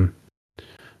to read them.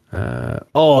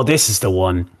 This is the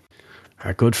one.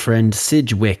 Our good friend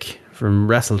Sidgwick from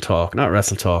Wrestle Talk. Not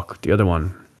Wrestle Talk, the other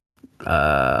one.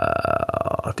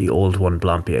 The old one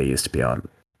Blompia used to be on.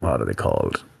 What are they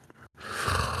called?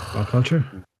 What Culture?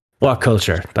 What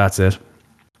Culture, that's it.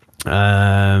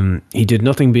 He did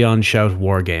nothing beyond shout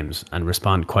war games and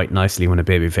respond quite nicely when a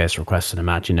babyface requested a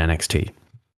match in NXT.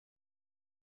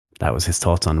 That was his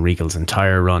thoughts on Regal's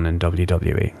entire run in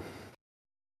WWE.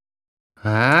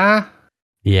 Huh?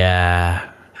 Yeah.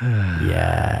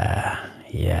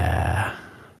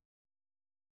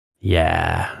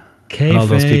 All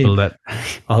those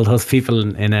people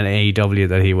in an AEW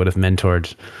that he would have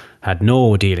mentored had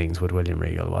no dealings with William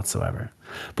Regal whatsoever.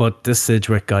 But this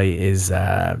Sidgwick guy is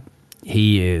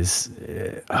he is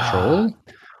Troll?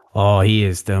 He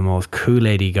is the most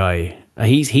Kool-Aid guy.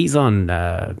 He's on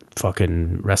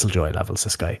fucking WrestleJoy levels,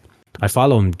 this guy. I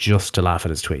follow him just to laugh at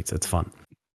his tweets. It's fun.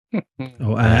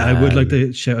 I would like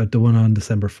to shout out the one on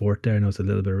December 4th there. I know it's a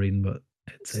little bit of reading, but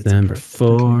it's December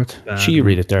 4th. Should you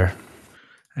read it there?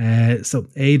 So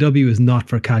AEW is not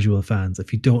for casual fans.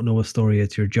 If you don't know a story,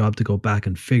 it's your job to go back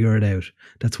and figure it out.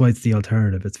 That's why it's the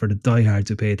alternative. It's for the diehards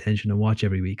who pay attention and watch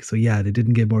every week. So yeah, they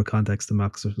didn't give more context to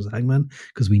Mox vs. Hangman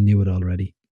because we knew it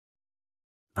already.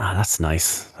 Ah, that's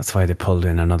nice. That's why they pulled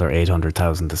in another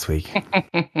 800,000 this week.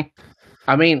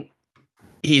 I mean,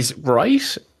 he's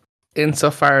right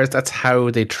insofar as that's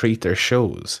how they treat their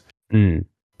shows. Mm.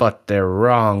 But they're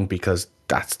wrong because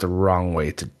that's the wrong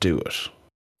way to do it.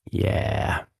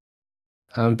 Yeah.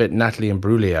 I'm a bit Natalie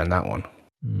Imbruglia on that one.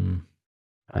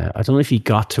 I don't know if you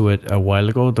got to it a while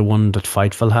ago, the one that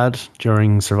Fightful had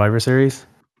during Survivor Series.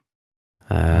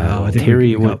 I think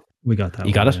Theory we got that.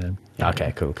 You got one, it? yeah.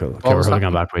 Okay, cool. Okay, What we're was probably that?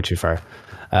 gone back way too far.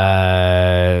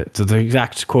 So the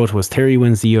exact quote was, Theory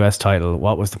wins the US title.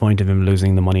 What was the point of him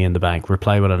losing the money in the bank?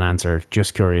 Reply with an answer.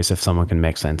 Just curious if someone can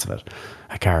make sense of it.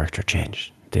 A character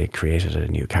change. They created a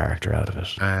new character out of it.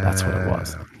 That's what it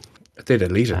was. They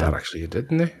deleted that actually,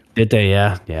 didn't they? Did they?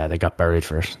 Yeah. Yeah, they got buried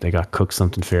for it. They got cooked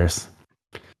something fierce.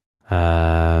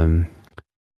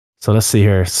 So let's see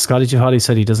here. Scotty Jihadi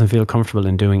said he doesn't feel comfortable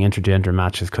in doing intergender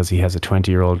matches because he has a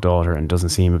 20-year-old daughter and doesn't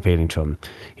seem appealing to him.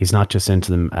 He's not just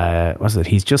into them.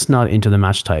 He's just not into the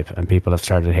match type, and people have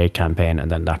started a hate campaign,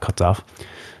 and then that cuts off.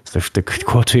 So the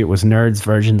quote tweet was, "Nerds,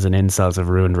 virgins, and incels have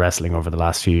ruined wrestling over the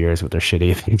last few years with their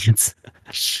shitty opinions."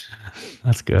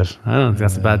 That's good. I don't think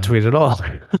that's a bad tweet at all.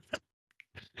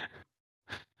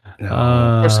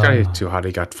 No, poor Scotty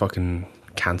Tuhati got fucking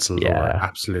cancelled over Yeah.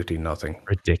 absolutely nothing.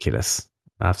 Ridiculous.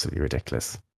 Absolutely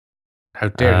ridiculous. How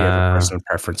dare he have a personal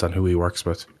preference on who he works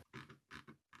with?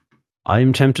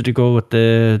 I'm tempted to go with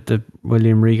the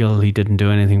William Regal. He didn't do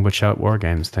anything but shout war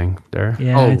games thing there.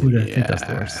 Yeah, Oh, I think that's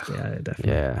the worst. Yeah,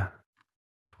 definitely. Yeah.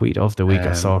 Tweet of the week.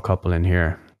 I saw a couple in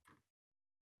here.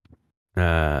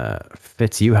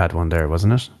 Fitz, you had one there,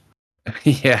 wasn't it?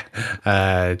 Yeah.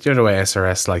 Do you know the way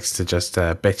SRS likes to just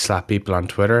bitch slap people on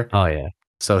Twitter? Oh, yeah.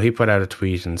 So he put out a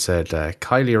tweet and said,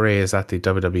 Kylie Ray is at the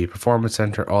WWE Performance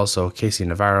Center. Also, Casey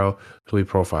Navarro, who we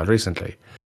profiled recently.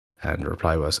 And the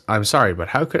reply was, I'm sorry, but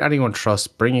how could anyone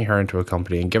trust bringing her into a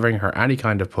company and giving her any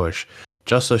kind of push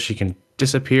just so she can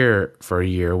disappear for a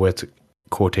year with,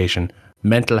 quotation,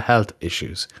 mental health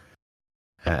issues?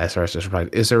 SRS just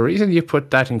replied, is there a reason you put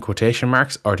that in quotation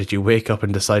marks, or did you wake up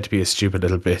and decide to be a stupid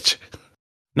little bitch?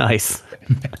 Nice.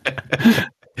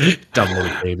 Dumb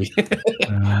little baby.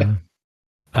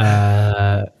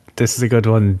 This is a good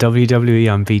one.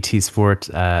 WWE on BT Sport,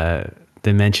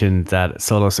 they mentioned that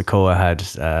Solo Sikoa had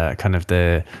kind of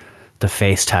the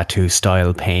face tattoo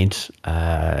style paint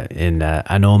in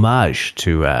an homage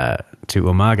to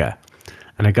Umaga.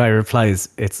 And a guy replies,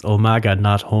 it's Umaga,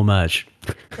 not homage.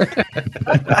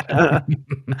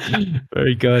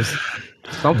 Very good.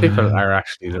 Some people are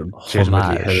actually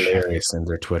legitimately hilarious in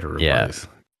their Twitter replies.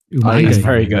 Yeah. That's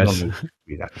very good.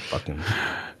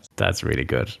 That's really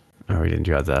good. I really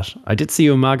enjoyed that. I did see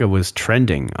Umaga was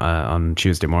trending on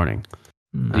Tuesday morning.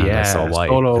 And I saw why.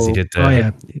 Because he did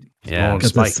the, got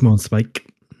the small spike.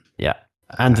 Yeah.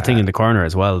 And the thing in the corner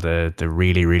as well, the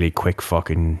really, really quick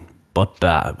fucking butt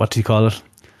what do you call it?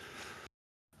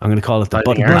 I'm going to call it the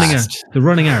butt blast. The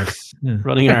running arse. Yeah.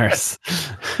 Running arse.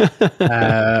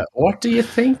 What do you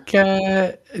think?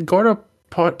 Gordo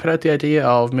put out the idea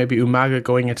of maybe Umaga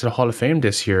going into the Hall of Fame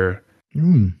this year.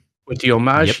 With the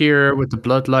homage here, with the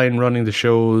bloodline running the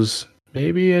shows.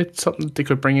 Maybe it's something they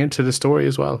could bring into the story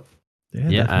as well.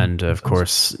 Yeah, and of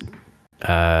course,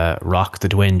 Rock the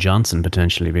Dwayne Johnson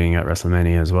potentially being at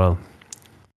WrestleMania as well.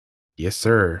 Yes,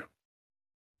 sir.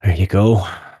 There you go.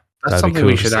 That's something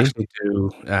we should actually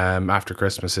do after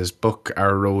Christmas is book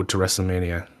our road to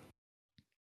WrestleMania.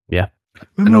 Yeah.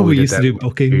 Remember we used to do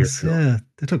bookings? Yeah.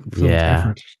 They took so much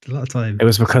effort, a lot of time. It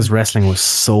was because wrestling was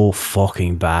so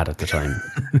fucking bad at the time.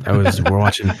 We're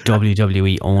watching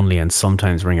WWE only and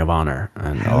sometimes Ring of Honor.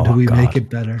 And how do we make it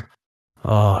better?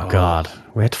 Oh, God.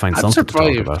 We had to find something to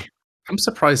talk about. I'm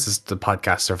surprised the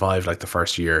podcast survived like the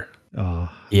first year.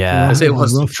 Oh, yeah. Because it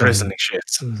was drizzling shit.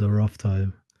 It was a rough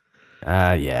time.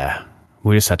 Yeah.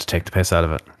 We just had to take the piss out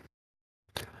of it.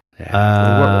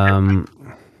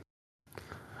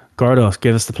 Gordo,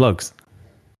 give us the plugs.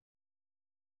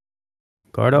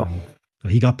 Gordo.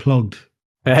 He got plugged.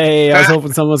 Hey, I was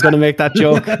hoping someone was going to make that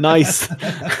joke. Nice.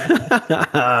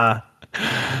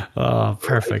 Oh,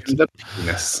 perfect.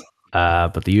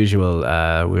 But the usual,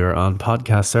 we're on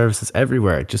podcast services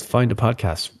everywhere. Just find a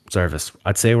podcast service.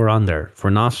 I'd say we're on there. If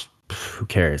we're not, who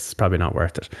cares? It's probably not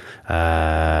worth it.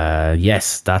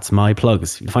 Yes, that's my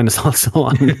plugs. You can find us also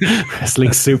on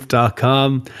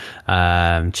WrestlingSoup.com.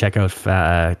 Check out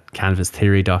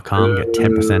CanvasTheory.com. Get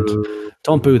 10%.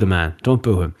 Don't boo the man. Don't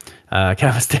boo him.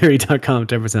 CanvasTheory.com.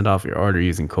 10% off your order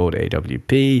using code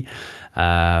AWP.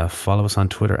 Follow us on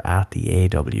Twitter at the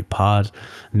AW Pod.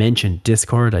 Mention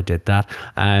Discord. I did that.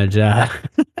 And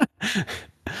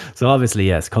So obviously,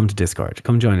 yes, come to Discord.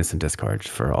 Come join us in Discord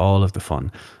for all of the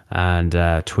fun. And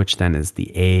Twitch then is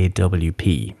the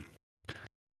AWP.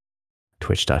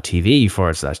 Twitch.tv/the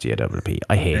AWP.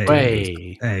 I hate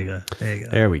Way. There you go.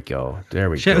 There we go.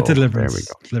 Shout out to Deliverance. There we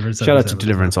go. Deliverance Shout out to 77 as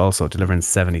Deliverance well. also. Deliverance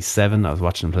 77. I was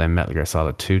watching them play Metal Gear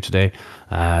Solid 2 today.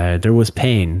 There was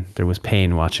pain. There was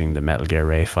pain watching the Metal Gear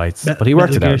Ray fights. But he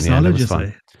worked it out in the end. It was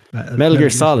fun. Metal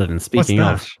Gear Solid, and speaking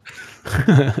of,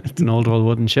 it's an old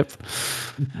wooden ship.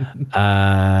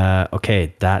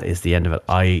 Okay, that is the end of it.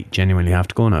 I genuinely have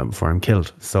to go now before I'm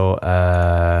killed. So,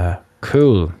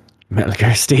 cool. Metal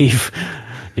Gear Steve.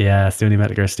 Yeah, it's the only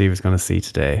Metal Gear Steve is going to see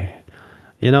today.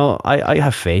 You know, I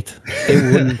have faith. They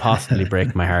wouldn't possibly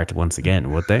break my heart once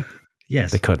again, would they?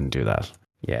 Yes. They couldn't do that.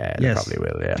 Yeah, they probably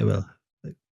will, yeah. They will.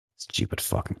 Stupid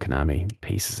fucking Konami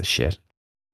pieces of shit.